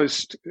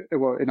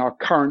in our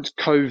current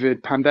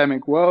COVID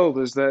pandemic world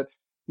is that,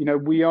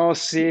 we are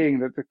seeing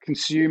that the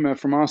consumer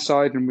from our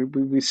side, and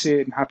we see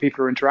it in how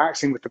people are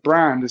interacting with the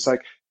brand, is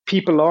like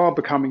people are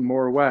becoming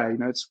more aware.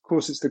 Of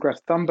course, it's the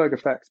Greta Thunberg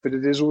effect, but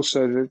it is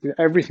also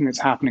everything that's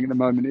happening at the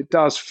moment. It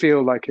does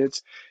feel like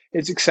it's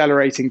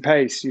accelerating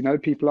pace.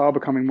 People are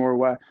becoming more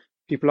aware.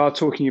 People are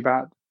talking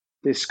about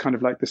this kind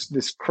of like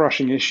this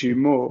crushing issue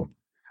more.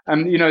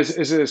 And,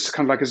 as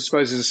kind of like, I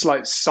suppose, as a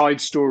slight side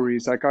story,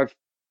 is like I've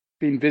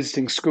been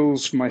visiting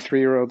schools for my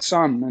 3-year-old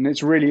son, and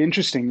it's really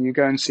interesting. You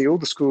go and see all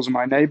the schools in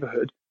my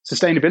neighborhood.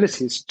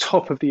 Sustainability is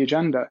top of the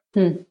agenda,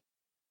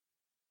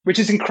 which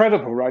is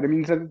incredible, right? I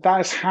mean, that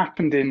has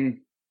happened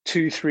in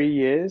 2-3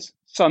 years.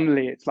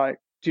 Suddenly it's like,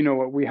 do you know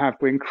what we're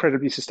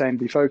incredibly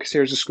sustainably focused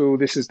here as a school.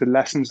 This is the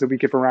lessons that we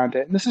give around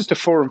it. And this is to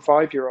 4 and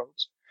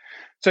 5-year-olds.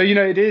 So,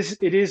 it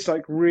is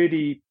like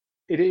really,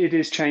 it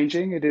is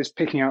changing. It is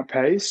picking up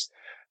pace.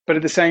 But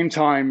at the same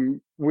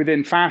time,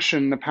 within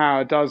fashion, the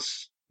power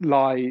does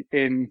lie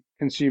in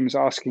consumers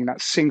asking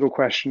that single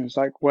question. It's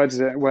like, where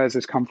does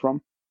this come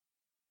from?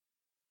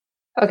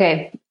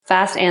 Okay,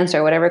 fast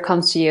answer, whatever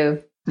comes to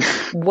you.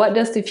 What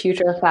does the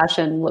future of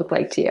fashion look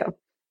like to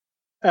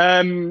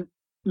you?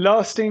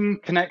 Lasting,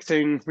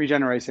 connecting,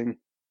 regenerating.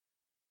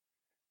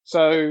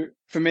 So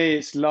for me,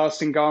 it's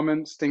lasting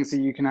garments, things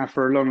that you can have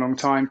for a long, long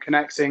time.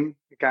 Connecting,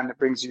 again, it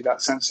brings you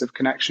that sense of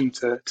connection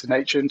to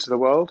nature and to the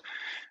world.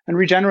 And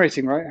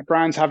regenerating, right?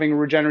 Brands having a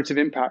regenerative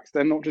impact.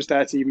 They're not just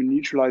there to even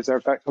neutralize their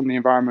effect on the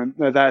environment.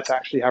 They're there to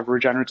actually have a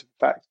regenerative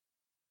effect.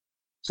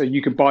 So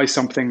you could buy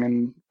something,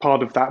 and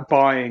part of that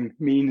buying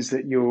means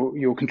that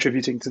you're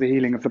contributing to the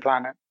healing of the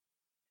planet.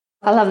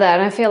 I love that.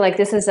 And I feel like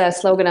this is a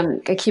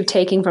slogan I keep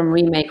taking from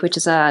Remake, which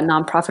is a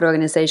nonprofit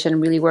organization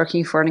really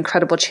working for an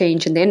incredible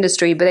change in the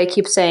industry. But they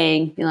keep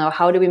saying,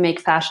 how do we make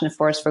fashion a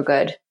force for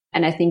good?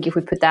 And I think if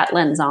we put that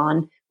lens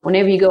on,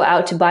 whenever you go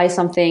out to buy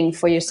something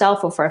for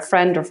yourself or for a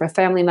friend or for a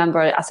family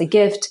member as a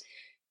gift,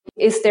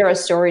 is there a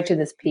story to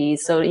this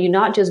piece? So you're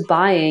not just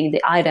buying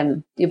the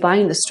item, you're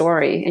buying the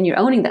story and you're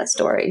owning that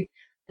story.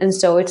 And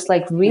so it's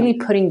like really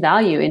putting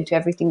value into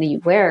everything that you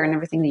wear and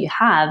everything that you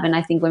have. And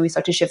I think when we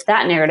start to shift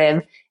that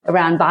narrative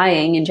around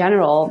buying in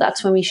general,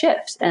 that's when we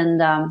shift.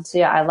 And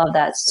I love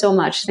that so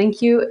much.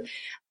 Thank you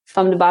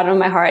from the bottom of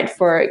my heart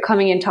for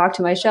coming and talk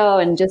to my show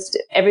and just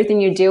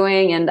everything you're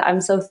doing. And I'm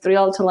so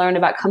thrilled to learn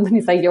about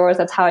companies like yours.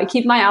 That's how I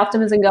keep my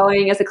optimism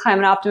going as a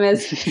climate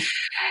optimist.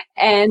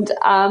 And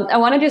I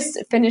want to just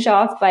finish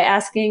off by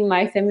asking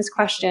my famous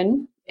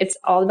question. It's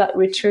all about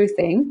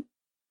retruthing.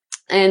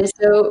 And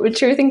so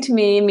retruthing to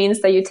me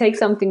means that you take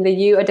something that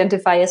you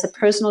identify as a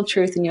personal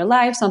truth in your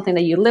life, something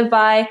that you live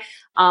by,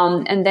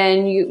 and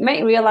then you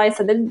might realize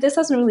that this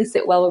doesn't really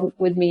sit well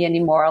with me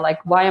anymore. Like,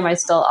 why am I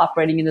still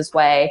operating in this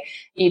way?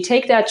 You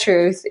take that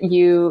truth,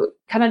 you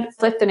kind of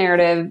flip the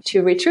narrative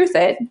to retruth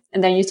it,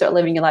 and then you start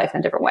living your life in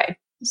a different way.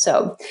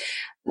 So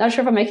not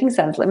sure if I'm making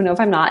sense. Let me know if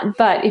I'm not.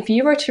 But if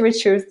you were to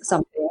retruth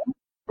something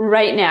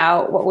right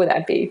now, what would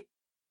that be?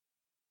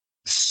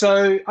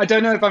 So I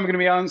don't know if I'm going to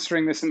be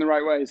answering this in the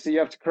right way, so you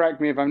have to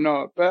correct me if I'm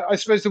not. But I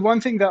suppose the one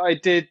thing that I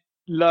did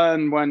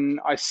learn when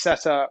I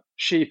set up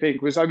Sheep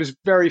Inc. was I was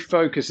very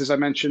focused, as I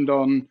mentioned,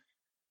 on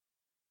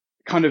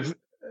kind of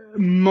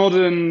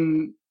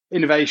modern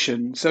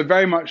innovation. So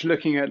very much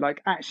looking at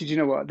like, actually, do you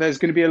know what? There's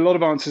going to be a lot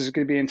of answers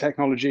going to be in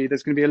technology.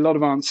 There's going to be a lot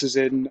of answers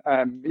in,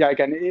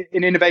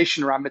 in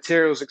innovation around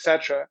materials,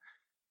 etc.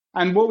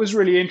 And what was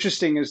really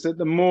interesting is that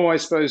the more I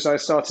suppose I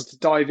started to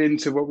dive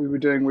into what we were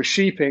doing with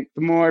Sheep Inc.,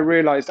 the more I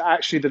realized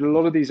actually that a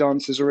lot of these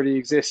answers already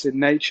exist in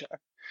nature.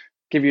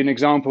 Give you an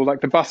example, like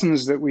the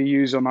buttons that we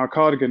use on our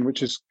cardigan,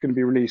 which is going to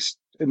be released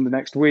in the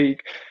next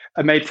week,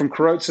 are made from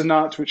carozo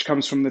nut, which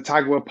comes from the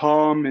Tagua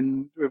palm,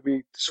 and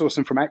we source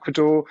them from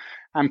Ecuador.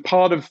 And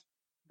part of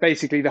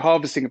basically the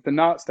harvesting of the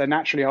nuts, they're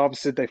naturally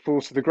harvested, they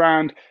fall to the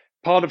ground.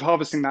 Part of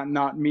harvesting that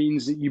nut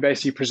means that you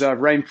basically preserve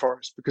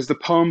rainforest because the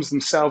palms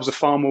themselves are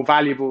far more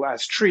valuable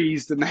as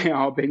trees than they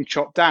are being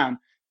chopped down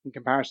in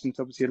comparison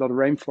to obviously a lot of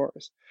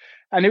rainforest.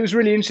 And it was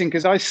really interesting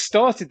because I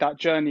started that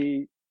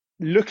journey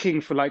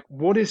looking for like,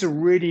 what is a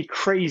really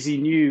crazy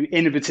new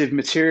innovative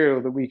material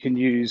that we can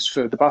use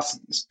for the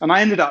buttons? And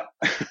I ended up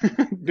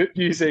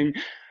using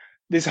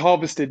this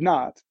harvested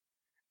nut.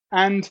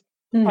 And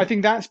I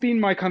think that's been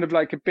my kind of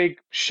like a big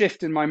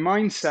shift in my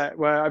mindset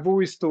where I've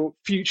always thought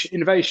future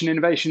innovation,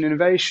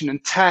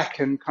 and tech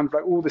and kind of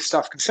like all this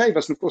stuff could save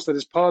us. And of course, that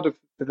is part of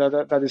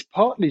that is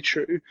partly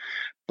true.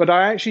 But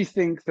I actually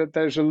think that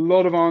there's a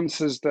lot of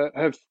answers that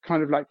have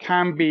kind of like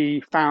can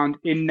be found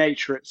in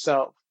nature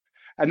itself.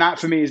 And that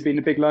for me has been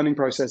a big learning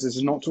process,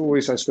 is not to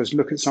always, I suppose,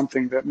 look at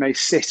something that may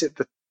sit at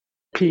the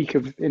peak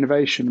of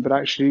innovation, but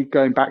actually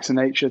going back to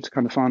nature to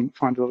kind of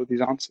find a lot of these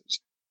answers.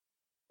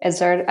 I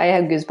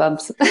have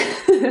goosebumps.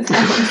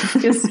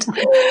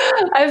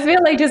 I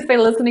feel like just by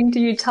listening to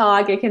you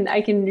talk, I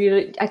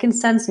can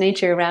sense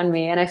nature around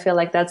me. And I feel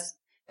like that's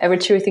a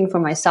true thing for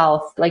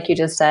myself. Like you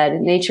just said,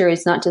 nature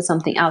is not just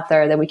something out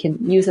there that we can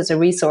use as a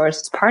resource.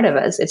 It's part of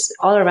us. It's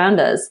all around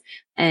us.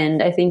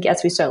 And I think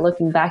as we start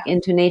looking back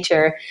into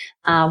nature,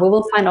 we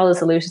will find all the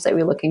solutions that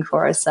we're looking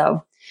for.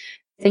 So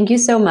thank you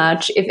so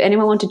much. If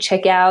anyone wants to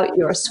check out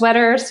your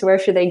sweaters, where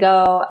should they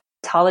go?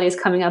 Holiday is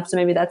coming up, so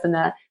maybe that's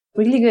a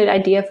really good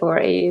idea for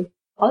a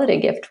holiday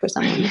gift for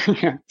someone.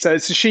 Yeah. So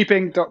it's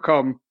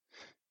sheepinc.com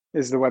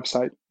is the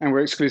website, and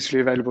we're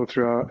exclusively available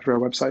through our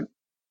website.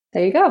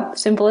 There you go.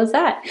 Simple as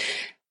that.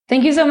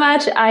 Thank you so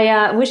much.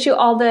 I wish you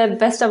all the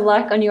best of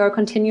luck on your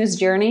continuous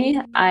journey.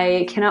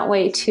 I cannot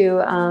wait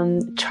to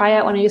try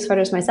out one of your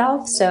sweaters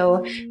myself.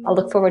 So I'll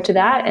look forward to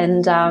that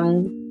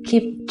and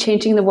keep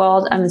changing the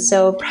world. I'm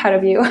so proud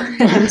of you.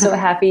 I'm so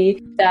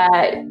happy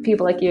that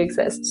people like you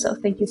exist. So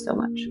thank you so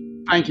much.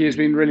 Thank you. It's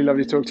been really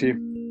lovely to talk to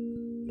you.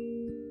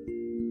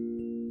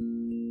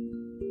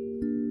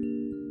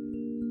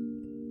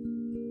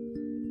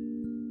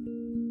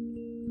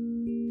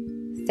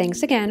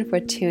 Thanks again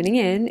for tuning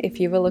in. If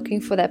you were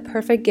looking for that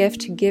perfect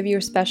gift to give your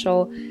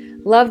special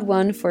loved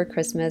one for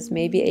Christmas,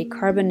 maybe a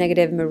carbon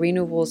negative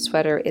merino wool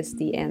sweater is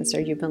the answer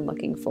you've been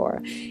looking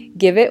for.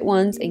 Give it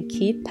once and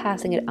keep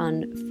passing it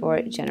on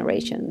for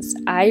generations.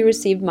 I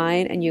received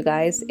mine, and you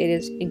guys, it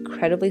is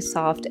incredibly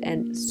soft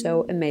and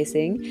so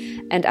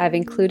amazing. And I've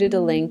included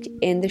a link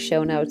in the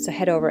show notes, so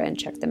head over and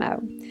check them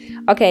out.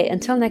 Okay,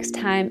 until next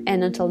time,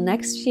 and until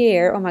next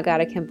year. Oh my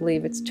God, I can't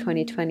believe it's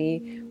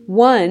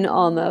 2021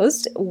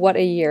 almost. What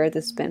a year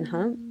this has been,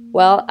 huh?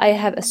 Well, I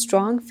have a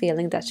strong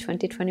feeling that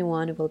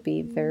 2021 will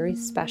be very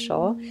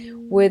special,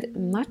 with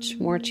much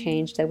more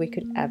change than we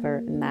could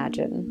ever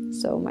imagine.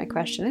 So my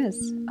question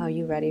is, are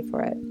you ready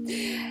for it?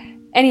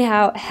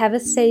 Anyhow, have a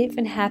safe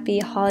and happy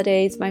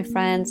holidays, my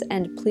friends,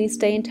 and please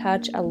stay in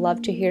touch. I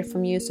love to hear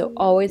from you, so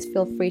always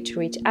feel free to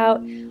reach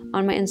out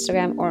on my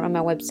Instagram or on my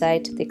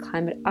website,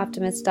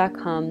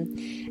 theclimateoptimist.com.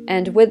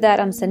 And with that,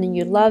 I'm sending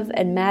you love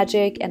and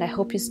magic, and I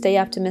hope you stay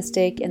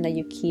optimistic and that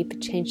you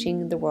keep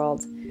changing the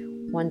world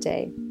one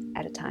day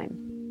at a time.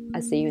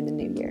 I'll see you in the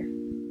new year.